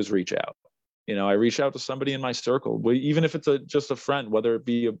I do is reach out. I reach out to somebody in my circle, even if it's just a friend, whether it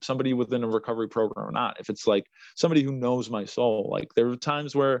be somebody within a recovery program or not. If it's like somebody who knows my soul, like there were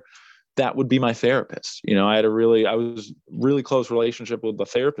times where that would be my therapist. I was really close relationship with the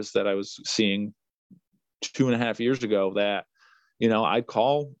therapist that I was seeing 2.5 years ago that, I'd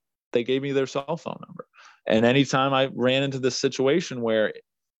call, they gave me their cell phone number. And anytime I ran into this situation where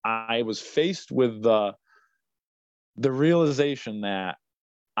I was faced with the realization that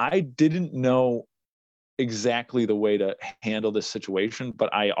I didn't know exactly the way to handle this situation,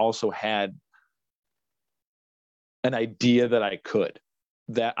 but I also had an idea that I could,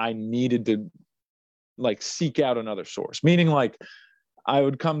 that I needed to like seek out another source, meaning like I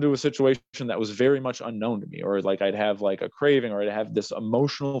would come to a situation that was very much unknown to me, or like I'd have like a craving, or I'd have this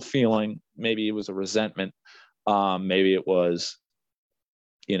emotional feeling. Maybe it was a resentment. Maybe it was,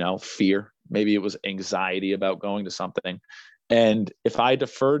 fear. Maybe it was anxiety about going to something. And if I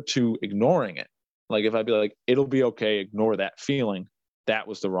deferred to ignoring it, like if I'd be like, it'll be okay, ignore that feeling, that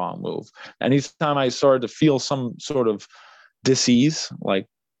was the wrong move. Anytime I started to feel some sort of disease, like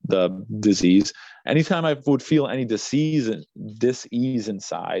the disease, anytime I would feel any dis-ease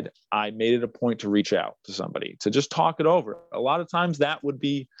inside, I made it a point to reach out to somebody, to just talk it over. A lot of times that would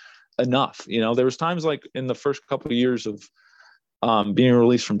be enough. There was times like in the first couple of years of being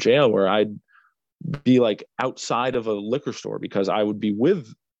released from jail where I'd be like outside of a liquor store because I would be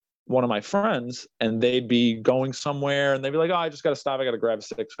with one of my friends and they'd be going somewhere and they'd be like, oh, I just got to stop. I got to grab a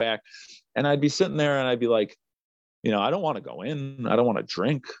 6-pack. And I'd be sitting there and I'd be like, I don't want to go in. I don't want to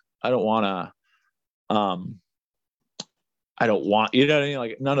drink. I don't want to, I don't want, what I mean?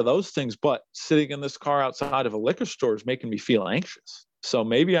 Like none of those things, but sitting in this car outside of a liquor store is making me feel anxious. So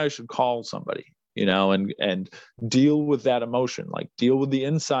maybe I should call somebody, and deal with that emotion, like deal with the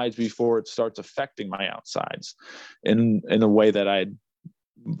insides before it starts affecting my outsides in a way that I'd,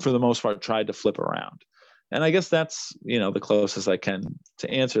 for the most part, tried to flip around. And I guess that's, the closest I can to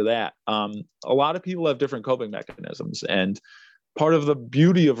answer that. A lot of people have different coping mechanisms. And part of the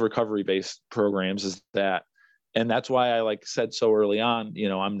beauty of recovery-based programs is that, and that's why I said so early on,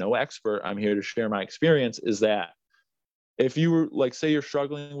 I'm no expert, I'm here to share my experience, is that if you were say you're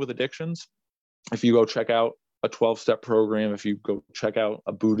struggling with addictions, if you go check out a 12-step program, if you go check out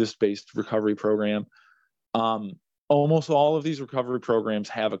a Buddhist-based recovery program, almost all of these recovery programs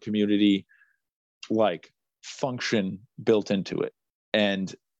have a community function built into it.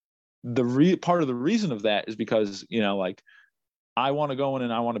 And part of the reason of that is because, I want to go in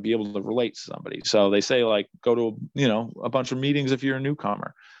and I want to be able to relate to somebody. So they say go to, a bunch of meetings if you're a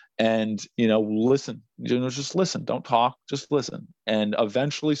newcomer and, listen, just listen, don't talk, just listen. And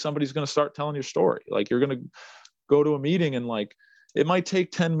eventually somebody's going to start telling your story. You're going to go to a meeting and it might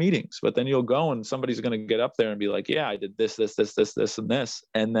take 10 meetings, but then you'll go and somebody's going to get up there and be like, yeah, I did this, and this.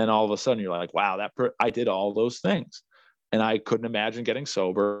 And then all of a sudden you're like, wow, I did all those things and I couldn't imagine getting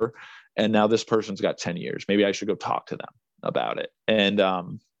sober. And now this person's got 10 years. Maybe I should go talk to them about it. And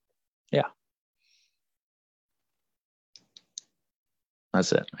yeah,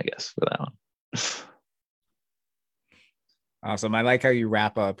 that's it, I guess, for that one. Awesome. I like how you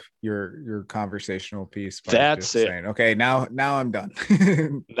wrap up your conversational piece. That's it. Saying, okay, now I'm done.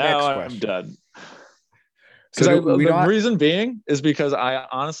 Now I'm done. Because the reason being is because I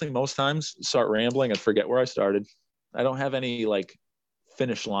honestly most times start rambling and forget where I started. I don't have any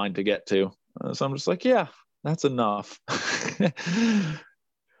finish line to get to. So I'm just like, yeah, that's enough.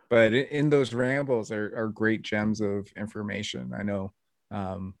 But in those rambles are great gems of information. I know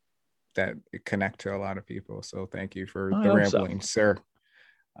that connect to a lot of people. So thank you for the rambling, sir.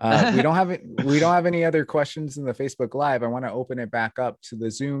 We don't have any other questions in the Facebook Live. I want to open it back up to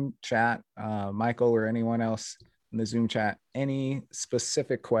the Zoom chat. Michael or anyone else in the Zoom chat, any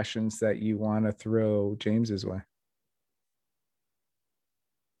specific questions that you want to throw James's way?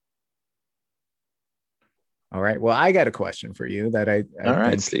 All right. Well, I got a question for you that I all right,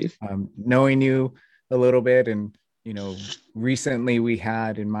 think, Steve. Knowing you a little bit, and recently we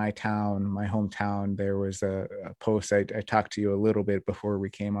had in my hometown, there was a post. I talked to you a little bit before we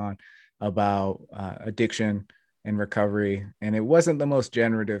came on about addiction and recovery, and it wasn't the most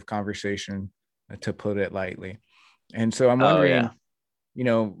generative conversation, to put it lightly. And so I'm wondering,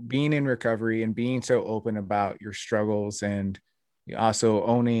 being in recovery and being so open about your struggles, and also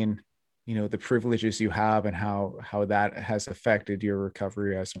owning the privileges you have and how that has affected your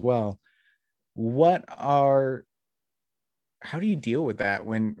recovery as well. How do you deal with that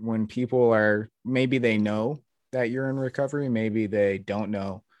when people are, maybe they know that you're in recovery, maybe they don't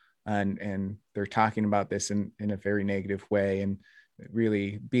know, and they're talking about this in a very negative way and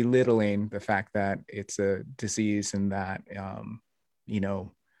really belittling the fact that it's a disease, and that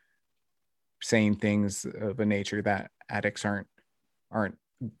saying things of a nature that addicts aren't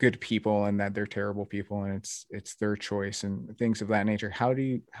good people and that they're terrible people and it's their choice and things of that nature. How do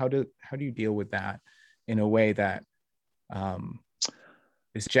you deal with that in a way that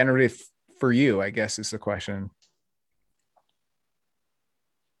is generative for you, I guess, is the question.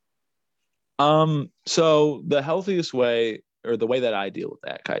 So the healthiest way, or the way that I deal with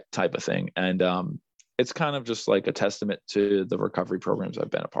that type of thing, and it's kind of just like a testament to the recovery programs I've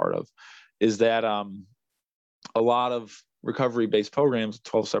been a part of, is that a lot of recovery-based programs,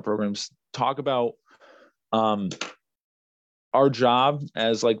 12-step programs, talk about our job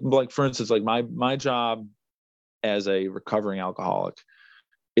as like for instance, like my job as a recovering alcoholic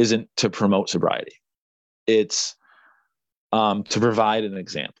isn't to promote sobriety. It's to provide an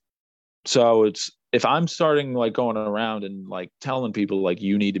example. So it's, if I'm starting like going around and like telling people like,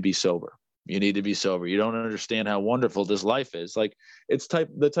 you need to be sober, you need to be sober, you don't understand how wonderful this life is, like it's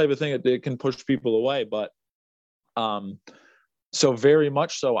the type of thing that it can push people away. But so very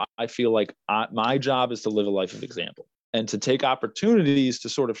much so, I feel like my job is to live a life of example and to take opportunities to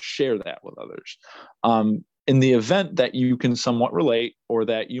sort of share that with others. In the event that you can somewhat relate, or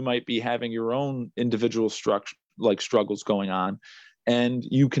that you might be having your own individual struggles going on, and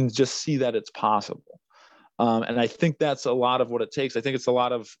you can just see that it's possible. And I think that's a lot of what it takes. I think it's a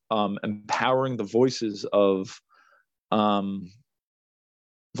lot of empowering the voices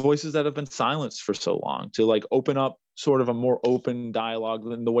that have been silenced for so long, to like open up sort of a more open dialogue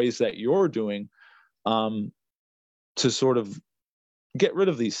in the ways that you're doing, to sort of get rid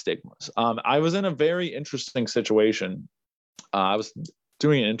of these stigmas. I was in a very interesting situation. I was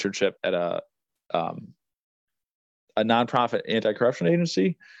doing an internship at a nonprofit anti-corruption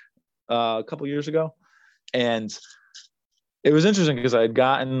agency a couple years ago. And it was interesting because I'd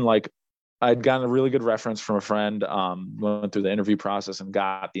gotten a really good reference from a friend, went through the interview process and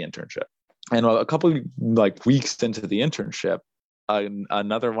got the internship. And a couple like weeks into the internship,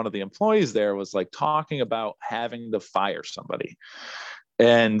 another one of the employees there was like talking about having to fire somebody,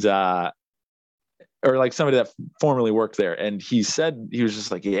 and or like somebody that formerly worked there. And he said, he was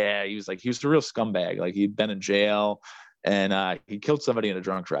just like, yeah, he was a real scumbag. Like he'd been in jail, and he killed somebody in a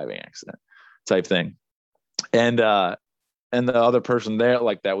drunk driving accident type thing. And the other person there,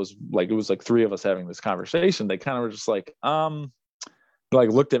 like that was like, it was like three of us having this conversation. They kind of were just like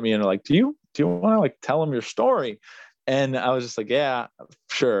looked at me and were like, do you want to like tell them your story? And I was just like, yeah,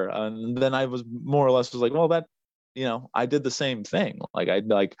 sure. And then I was more or less was like, well, that, I did the same thing.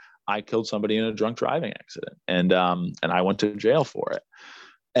 I killed somebody in a drunk driving accident, and I went to jail for it.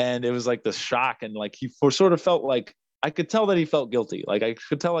 And it was like the shock, and like he sort of felt like, I could tell that he felt guilty. Like I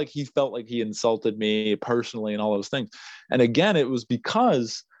could tell like he felt like he insulted me personally and all those things. And again, it was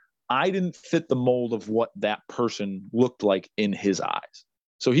because I didn't fit the mold of what that person looked like in his eyes.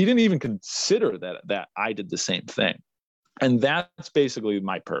 So he didn't even consider that I did the same thing. And that's basically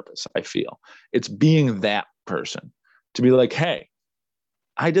my purpose, I feel. It's being that person, to be like, hey,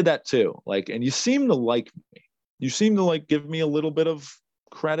 I did that too. Like, and you seem to like me. You seem to like give me a little bit of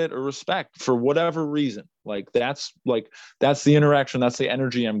credit or respect for whatever reason. That's the interaction, that's the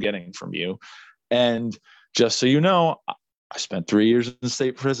energy I'm getting from you. And just so you know, I spent 3 years in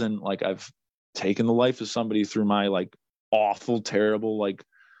state prison. Like I've taken the life of somebody through my like awful, terrible, like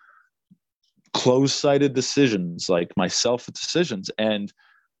close-sighted decisions, like my self-decisions. And,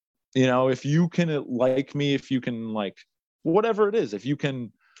 if you can like me, if you can like, whatever it is, if you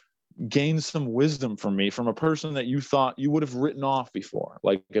can gain some wisdom from me, from a person that you thought you would have written off before,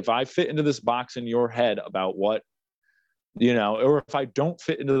 like if I fit into this box in your head about what, or if I don't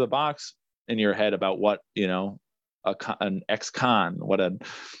fit into the box in your head about what, an ex-con, what a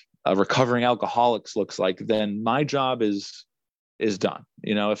recovering alcoholics looks like, then my job is done.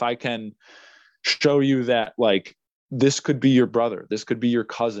 If I can show you that like this could be your brother, this could be your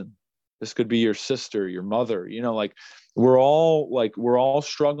cousin, this could be your sister, your mother, like we're all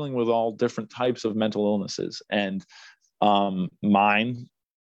struggling with all different types of mental illnesses. And mine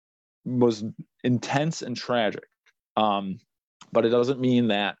was intense and tragic. But it doesn't mean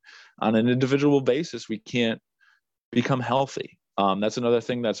that on an individual basis, we can't become healthy. That's another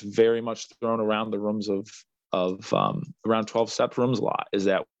thing that's very much thrown around the rooms of around 12-step rooms a lot, is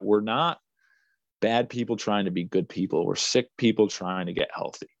that we're not bad people trying to be good people. We're sick people trying to get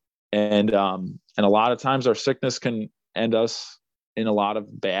healthy. And a lot of times our sickness can end us in a lot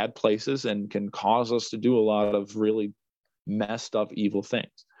of bad places and can cause us to do a lot of really messed up, evil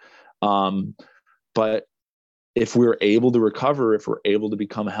things. But if we're able to recover, if we're able to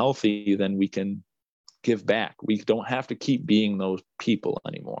become healthy, then we can give back. We don't have to keep being those people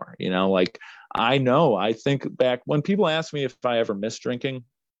anymore. I think back when people ask me if I ever miss drinking,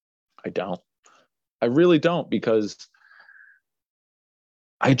 I really don't, because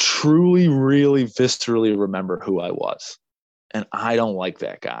I truly, really viscerally remember who I was. And I don't like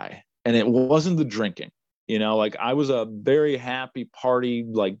that guy. And it wasn't the drinking, I was a very happy party,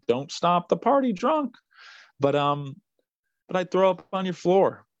 like don't stop the party drunk. But I'd throw up on your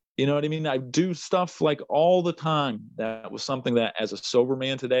floor, You know what I mean? I do stuff like all the time. That was something that as a sober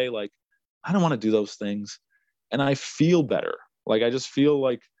man today, like, I don't want to do those things. And I feel better. Like, I just feel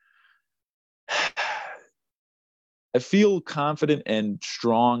like I feel confident and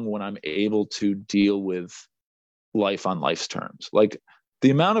strong when I'm able to deal with life on life's terms. Like,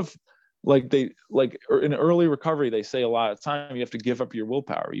 the amount of, like, in early recovery, they say a lot of time you have to give up your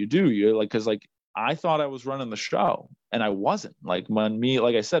willpower. You're like, because like, I thought I was running the show and I wasn't. Like,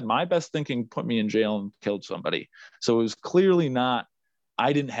 like I said, my best thinking put me in jail and killed somebody. So it was clearly not,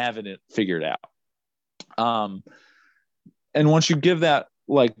 I didn't have it figured out. And once you give that,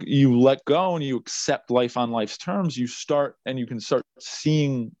 like, you let go and you accept life on life's terms, you can start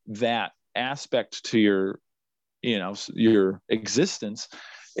seeing that aspect to your existence.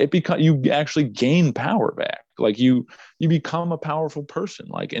 You actually gain power back. Like, you become a powerful person,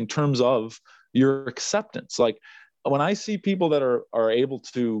 like, in terms of your acceptance. Like, when I see people that are able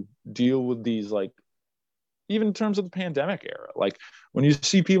to deal with these, like, even in terms of the pandemic era, like, when you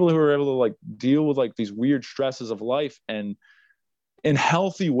see people who are able to, like, deal with, like, these weird stresses of life and in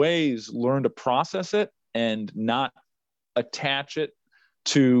healthy ways learn to process it and not attach it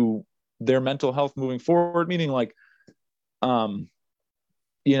to their mental health moving forward, meaning like,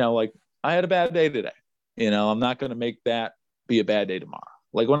 like, I had a bad day today, I'm not going to make that be a bad day tomorrow.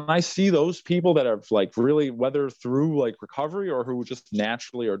 Like, when I see those people that are, like, really, whether through, like, recovery or who just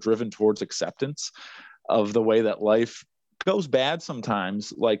naturally are driven towards acceptance of the way that life goes bad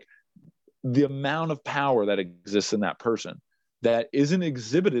sometimes, like, the amount of power that exists in that person that isn't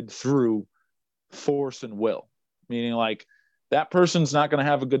exhibited through force and will, meaning, like, that person's not going to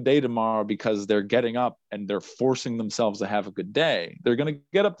have a good day tomorrow because they're getting up and they're forcing themselves to have a good day. They're going to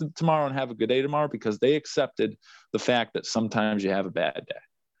get up tomorrow and have a good day tomorrow because they accepted the fact that sometimes you have a bad day,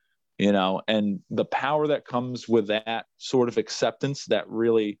 and the power that comes with that sort of acceptance,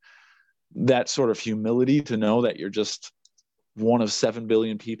 that sort of humility to know that you're just one of 7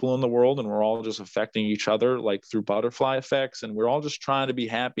 billion people in the world and we're all just affecting each other, like, through butterfly effects, and we're all just trying to be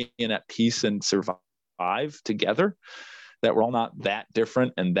happy and at peace and survive together, that we're all not that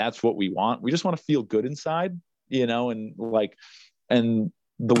different, and that's what we want. We just want to feel good inside, and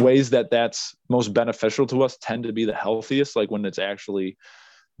the ways that that's most beneficial to us tend to be the healthiest, like when it's actually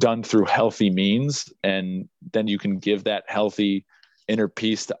done through healthy means, and then you can give that healthy inner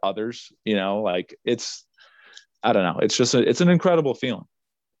peace to others, like, I don't know. It's just it's an incredible feeling.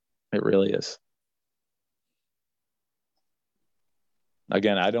 It really is.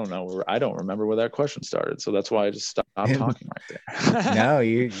 Again, I don't remember where that question started, so that's why I just stopped talking right there. No,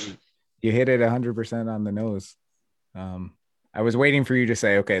 you hit it 100% on the nose. I was waiting for you to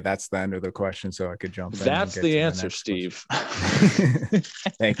say, "Okay, that's the end of the question," so I could jump in. That's the answer, Steve.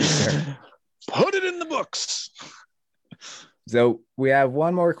 Thank you, sir. Put it in the books. So we have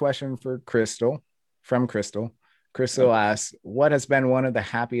one more question for Crystal, from Crystal. Crystal asks, what has been one of the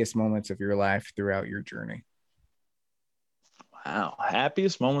happiest moments of your life throughout your journey? Wow.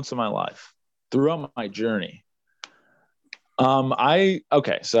 Happiest moments of my life throughout my journey.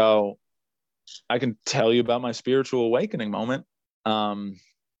 So I can tell you about my spiritual awakening moment.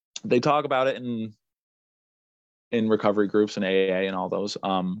 They talk about it in recovery groups and AA and all those.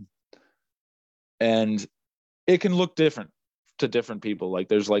 And it can look different to different people. Like,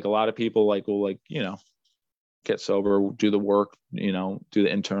 there's, like, a lot of people, like, will, like, get sober, do the work, do the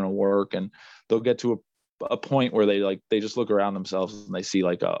internal work, and they'll get to a point where they just look around themselves and they see,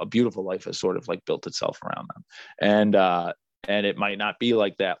 like, a beautiful life has sort of, like, built itself around them. And it might not be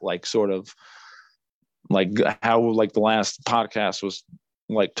like that, like, sort of like how, like, the last podcast was,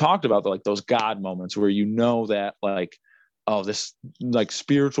 like, talked about, like, those God moments where that, like, oh, this, like,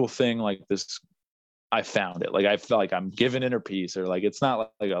 spiritual thing, like, this, I found it. Like, I felt like I'm given inner peace, or, like, it's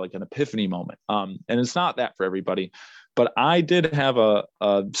not like an epiphany moment. And it's not that for everybody, but I did have a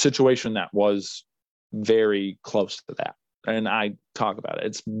situation that was very close to that. And I talk about it.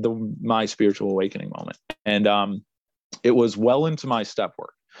 It's my spiritual awakening moment. And it was well into my step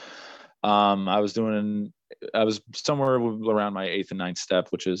work. I was somewhere around my 8th and 9th step,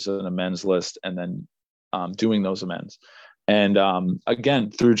 which is an amends list, and then doing those amends. And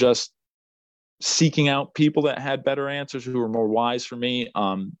again, through just seeking out people that had better answers, who were more wise for me,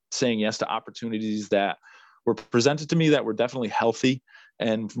 saying yes to opportunities that were presented to me that were definitely healthy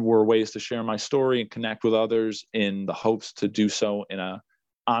and were ways to share my story and connect with others in the hopes to do so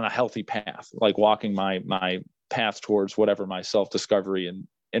on a healthy path, like walking my path towards whatever my self-discovery and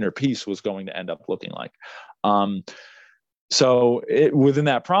inner peace was going to end up looking like. So within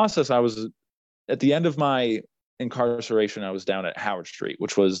that process, I was at the end of my incarceration, I was down at Howard Street,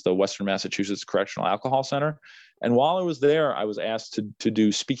 which was the Western Massachusetts Correctional Alcohol Center. And while I was there, I was asked to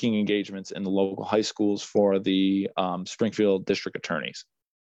do speaking engagements in the local high schools for the Springfield district attorneys.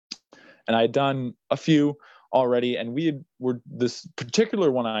 And I had done a few already. And this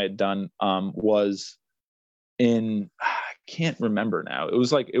particular one I had done was in, I can't remember now. It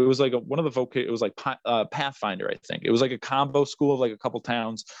was like one of the it was like Pathfinder, I think. It was like a combo school of like a couple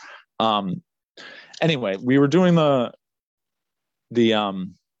towns. Anyway, we were doing the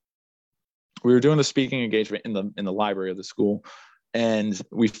speaking engagement in the library of the school, and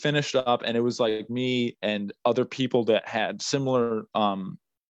we finished up, and it was like me and other people that had similar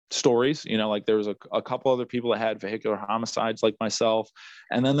stories. Like there was a couple other people that had vehicular homicides like myself,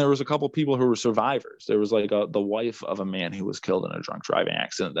 and then there was a couple people who were survivors. There was like the wife of a man who was killed in a drunk driving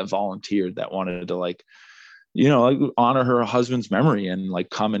accident that volunteered, that wanted to like honor her husband's memory and like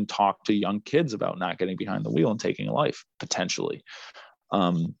come and talk to young kids about not getting behind the wheel and taking a life potentially.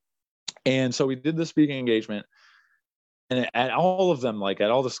 And so we did the speaking engagement, and at all of them, like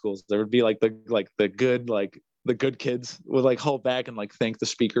at all the schools, there would be like the good kids would like hold back and like thank the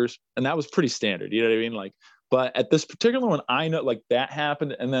speakers. And that was pretty standard, you know what I mean? Like, but at this particular one, I know like that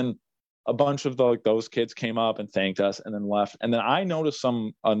happened. And then a bunch of those kids came up and thanked us and then left. And then I noticed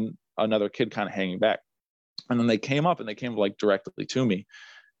another kid kind of hanging back. And then they came up and they came like directly to me.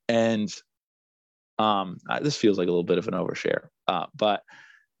 And this feels like a little bit of an overshare, but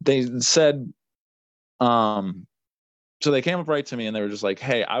they said, so they came up right to me and they were just like,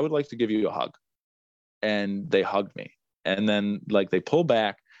 "Hey, I would like to give you a hug." And they hugged me. And then like they pulled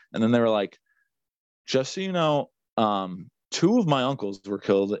back, and then they were like, "Just so you know, 2 of my uncles were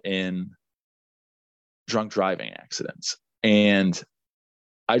killed in drunk driving accidents. And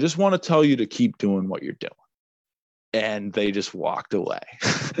I just want to tell you to keep doing what you're doing." And they just walked away.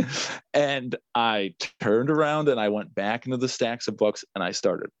 And I turned around and I went back into the stacks of books and I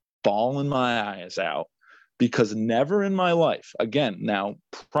started bawling my eyes out, because never in my life, again, now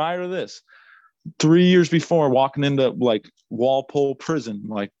prior to this, 3 years before, walking into like Walpole Prison,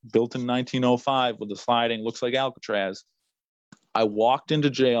 like built in 1905 with the sliding, looks like Alcatraz, I walked into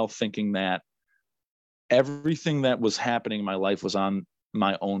jail thinking that everything that was happening in my life was on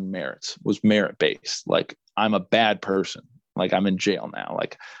my own merits, was merit-based. Like, I'm a bad person. Like, I'm in jail now.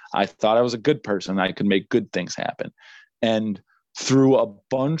 Like, I thought I was a good person. I could make good things happen. And through a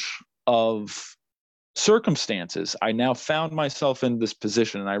bunch of circumstances, I now found myself in this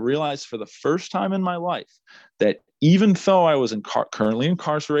position. And I realized for the first time in my life that even though I was currently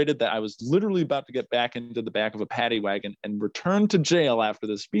incarcerated, that I was literally about to get back into the back of a paddy wagon and return to jail after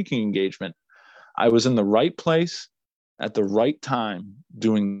the speaking engagement, I was in the right place at the right time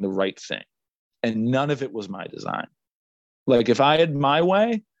doing the right thing. And none of it was my design. Like, if I had my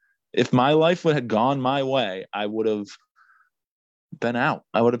way, if my life had gone my way, I would have been out.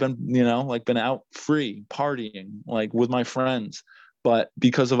 I would have been, been out free, partying, like with my friends. But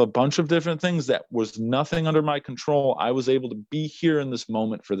because of a bunch of different things that was nothing under my control, I was able to be here in this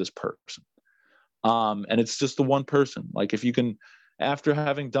moment for this person. And it's just the one person. Like, if you can, after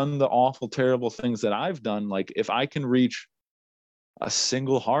having done the awful, terrible things that I've done, like, if I can reach a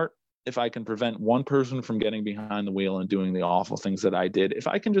single heart, if I can prevent one person from getting behind the wheel and doing the awful things that I did, if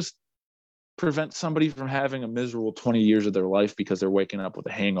I can just prevent somebody from having a miserable 20 years of their life because they're waking up with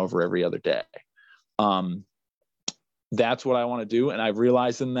a hangover every other day, that's what I want to do. And I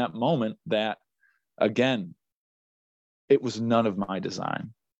realized in that moment that, again, it was none of my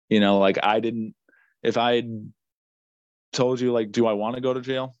design. Like, I didn't, if I had told you, like, do I want to go to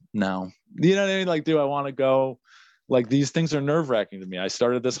jail? No. You know what I mean? Like, do I want to go? Like, these things are nerve-wracking to me. I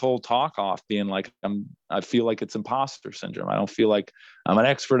started this whole talk off being like, I feel like it's imposter syndrome. I don't feel like I'm an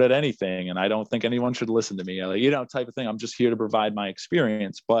expert at anything, and I don't think anyone should listen to me, type of thing. I'm just here to provide my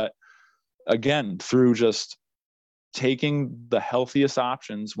experience. But again, through just taking the healthiest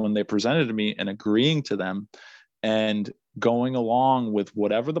options when they presented to me and agreeing to them and going along with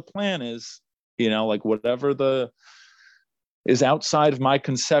whatever the plan is, like whatever is outside of my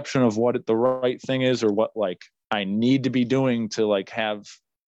conception of what the right thing is, or what like I need to be doing to like have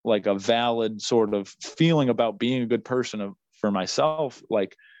like a valid sort of feeling about being a good person for myself,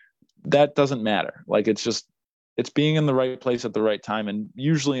 like that doesn't matter. Like, it's being in the right place at the right time. And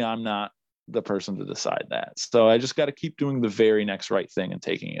usually I'm not the person to decide that. So I just got to keep doing the very next right thing and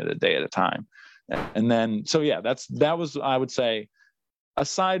taking it a day at a time. And then, so yeah, that was, I would say,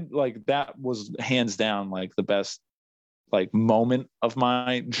 aside, like, that was hands down like the best like moment of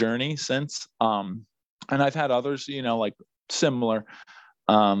my journey since. And I've had others, like similar.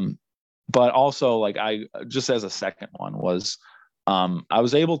 But also, like, I just, as a second one was, I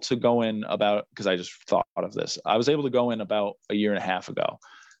was able to go in about, because I just thought of this, I was able to go in about a year and a half ago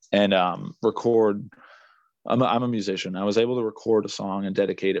and record. I'm a musician. I was able to record a song and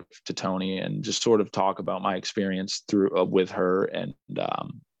dedicate it to Tony and just sort of talk about my experience through with her and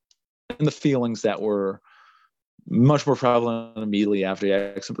the feelings that were much more prevalent immediately after the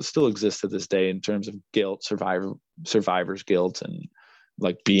accident, but still exist to this day in terms of guilt, survivor's guilt, and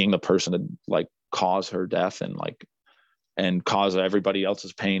like being the person to like cause her death and cause everybody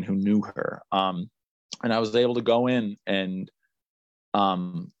else's pain who knew her. And I was able to go in and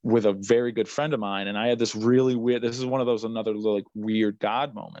with a very good friend of mine, and I had this really weird, this is one of those another like weird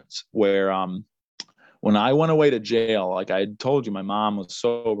God moments where when I went away to jail, like I had told you, my mom was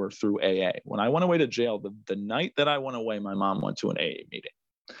sober through AA. When I went away to jail, the night that I went away, my mom went to an AA meeting.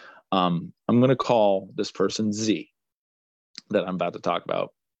 I'm going to call this person Z, that I'm about to talk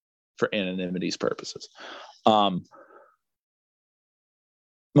about for anonymity's purposes.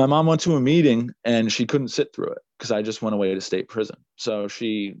 My mom went to a meeting and she couldn't sit through it because I just went away to state prison. So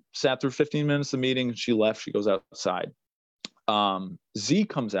she sat through 15 minutes of the meeting. She left. She goes outside. Z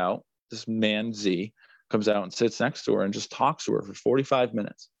comes out. This man Z comes out and sits next to her and just talks to her for 45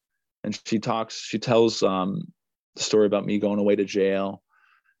 minutes. And she tells the story about me going away to jail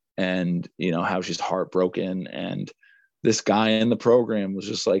and, you know, how she's heartbroken. And this guy in the program was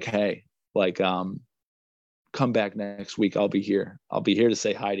just like, hey, like, come back next week. I'll be here. I'll be here to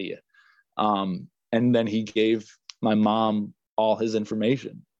say hi to you. And then he gave my mom all his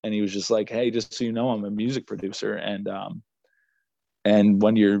information. And he was just like, hey, just so you know, I'm a music producer. And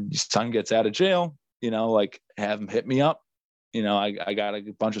when your son gets out of jail, you know, like have him hit me up. You know, I got a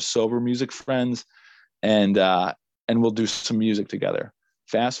bunch of sober music friends and we'll do some music together.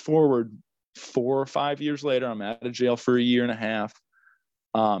 Fast forward 4 or 5 years later, I'm out of jail for a year and a half.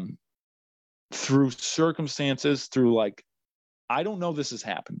 Through circumstances, through like, I don't know this has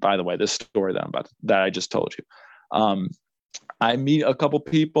happened, by the way, this story that I just told you. I meet a couple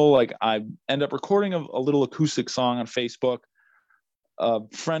people, like I end up recording a little acoustic song on Facebook. A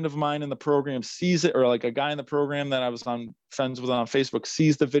friend of mine in the program sees it, or like a guy in the program that I was friends with on Facebook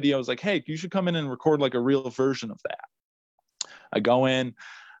sees the video, is like, hey, you should come in and record like a real version of that. I go in,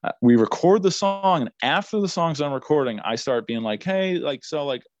 we record the song, and after the song's done recording, I start being like, hey, like, so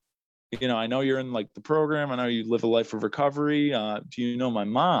like, you know, I know you're in like the program. I know you live a life of recovery. Do you know my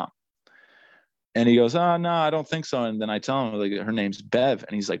mom? And he goes, oh, no, I don't think so. And then I tell him, like, her name's Bev.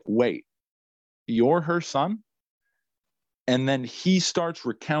 And he's like, wait, you're her son? And then he starts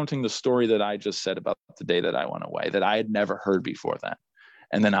recounting the story that I just said about the day that I went away, that I had never heard before then.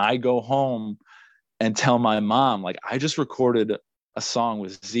 And then I go home and tell my mom, like, I just recorded a song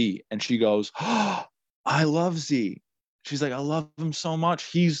with Z. And she goes, oh, I love Z. She's like, I love him so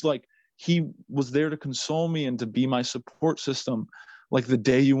much. He's like, he was there to console me and to be my support system, like the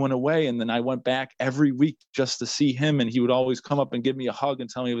day you went away. And then I went back every week just to see him. And he would always come up and give me a hug and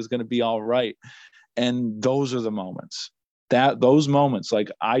tell me it was going to be all right. And those are the moments. Those moments,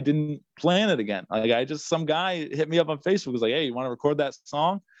 like I didn't plan it again. Like some guy hit me up on Facebook, was like, hey, you want to record that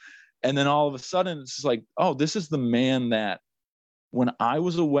song? And then all of a sudden it's just like, oh, this is the man that when I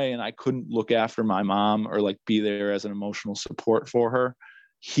was away and I couldn't look after my mom or like be there as an emotional support for her,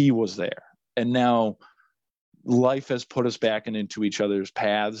 he was there. And now life has put us back into each other's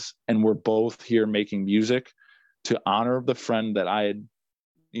paths, and we're both here making music to honor the friend that I had,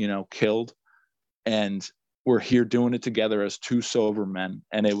 you know, killed. And we're here doing it together as two sober men.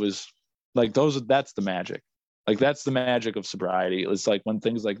 And it was like, that's the magic. Like, that's the magic of sobriety. It's like when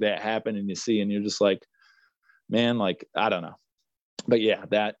things like that happen and you see, and you're just like, man, like, I don't know. But yeah,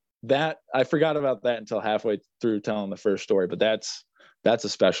 that I forgot about that until halfway through telling the first story, but that's a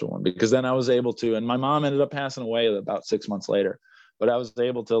special one, because then I was able to, and my mom ended up passing away about 6 months later, but I was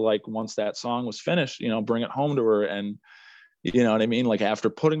able to, like, once that song was finished, you know, bring it home to her. And you know what I mean? Like,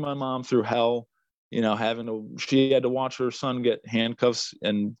 after putting my mom through hell, you know, she had to watch her son get handcuffs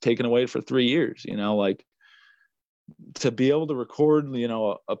and taken away for 3 years, you know, like, to be able to record, you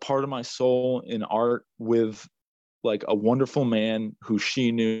know, a part of my soul in art with like a wonderful man who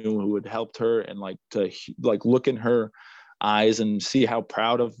she knew, who had helped her, and like to like look in her eyes and see how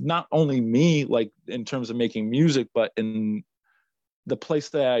proud of not only me, like in terms of making music, but in the place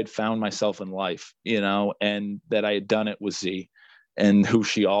that I'd found myself in life, you know, and that I had done it with Z, and who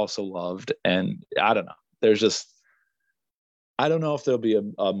she also loved. And I don't know, I don't know if there'll be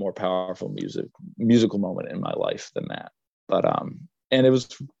a more powerful musical moment in my life than that. But and it was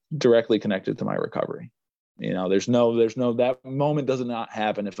directly connected to my recovery. You know, there's no that moment does not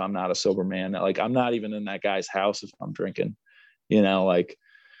happen if I'm not a sober man. Like, I'm not even in that guy's house if I'm drinking. You know, like,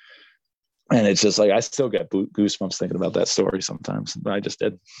 And it's just like, I still get goosebumps thinking about that story sometimes, but I just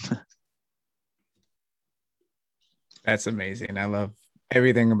did. That's amazing. I love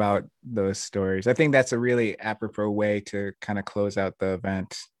everything about those stories. I think that's a really apropos way to kind of close out the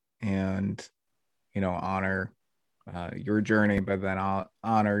event and, honor your journey, but then I'll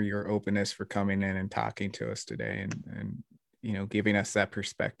honor your openness for coming in and talking to us today and giving us that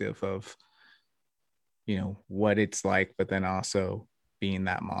perspective of, what it's like, but then also being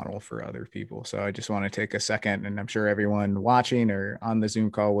that model for other people. So I just want to take a second, and I'm sure everyone watching or on the Zoom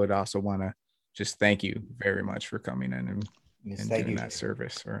call would also want to just thank you very much for coming in and doing that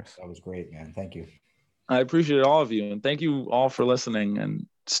service for us. That was great, man. Thank you. I appreciate all of you, and thank you all for listening. And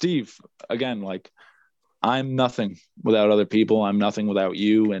Steve, again, like, I'm nothing without other people. I'm nothing without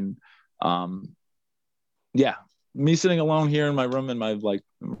you. And me sitting alone here in my room, in my room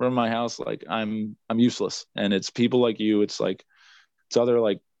of my house, like I'm useless. And it's people like you. It's like, it's other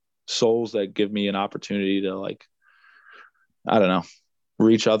like souls that give me an opportunity to, like, I don't know,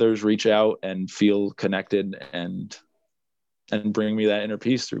 reach others, reach out and feel connected and bring me that inner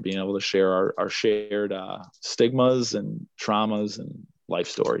peace through being able to share our shared stigmas and traumas and life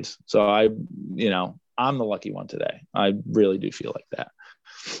stories. So I'm the lucky one today. I really do feel like that.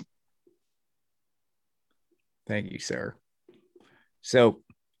 Thank you, sir. So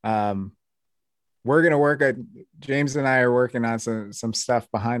we're going to work at, James and I are working on some stuff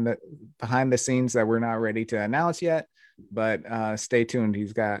behind the scenes that we're not ready to announce yet, but stay tuned.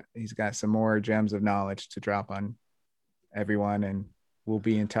 He's got some more gems of knowledge to drop on everyone, and we'll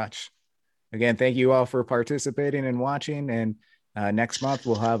be in touch. Again, thank you all for participating and watching. And next month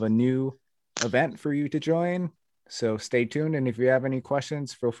we'll have a new event for you to join. So stay tuned. And if you have any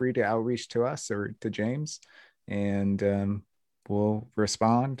questions, feel free to outreach to us or to James, and we'll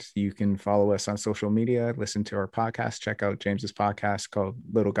respond. You can follow us on social media, listen to our podcast, check out James's podcast called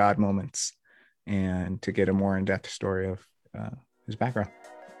Little God Moments, and to get a more in-depth story of his background.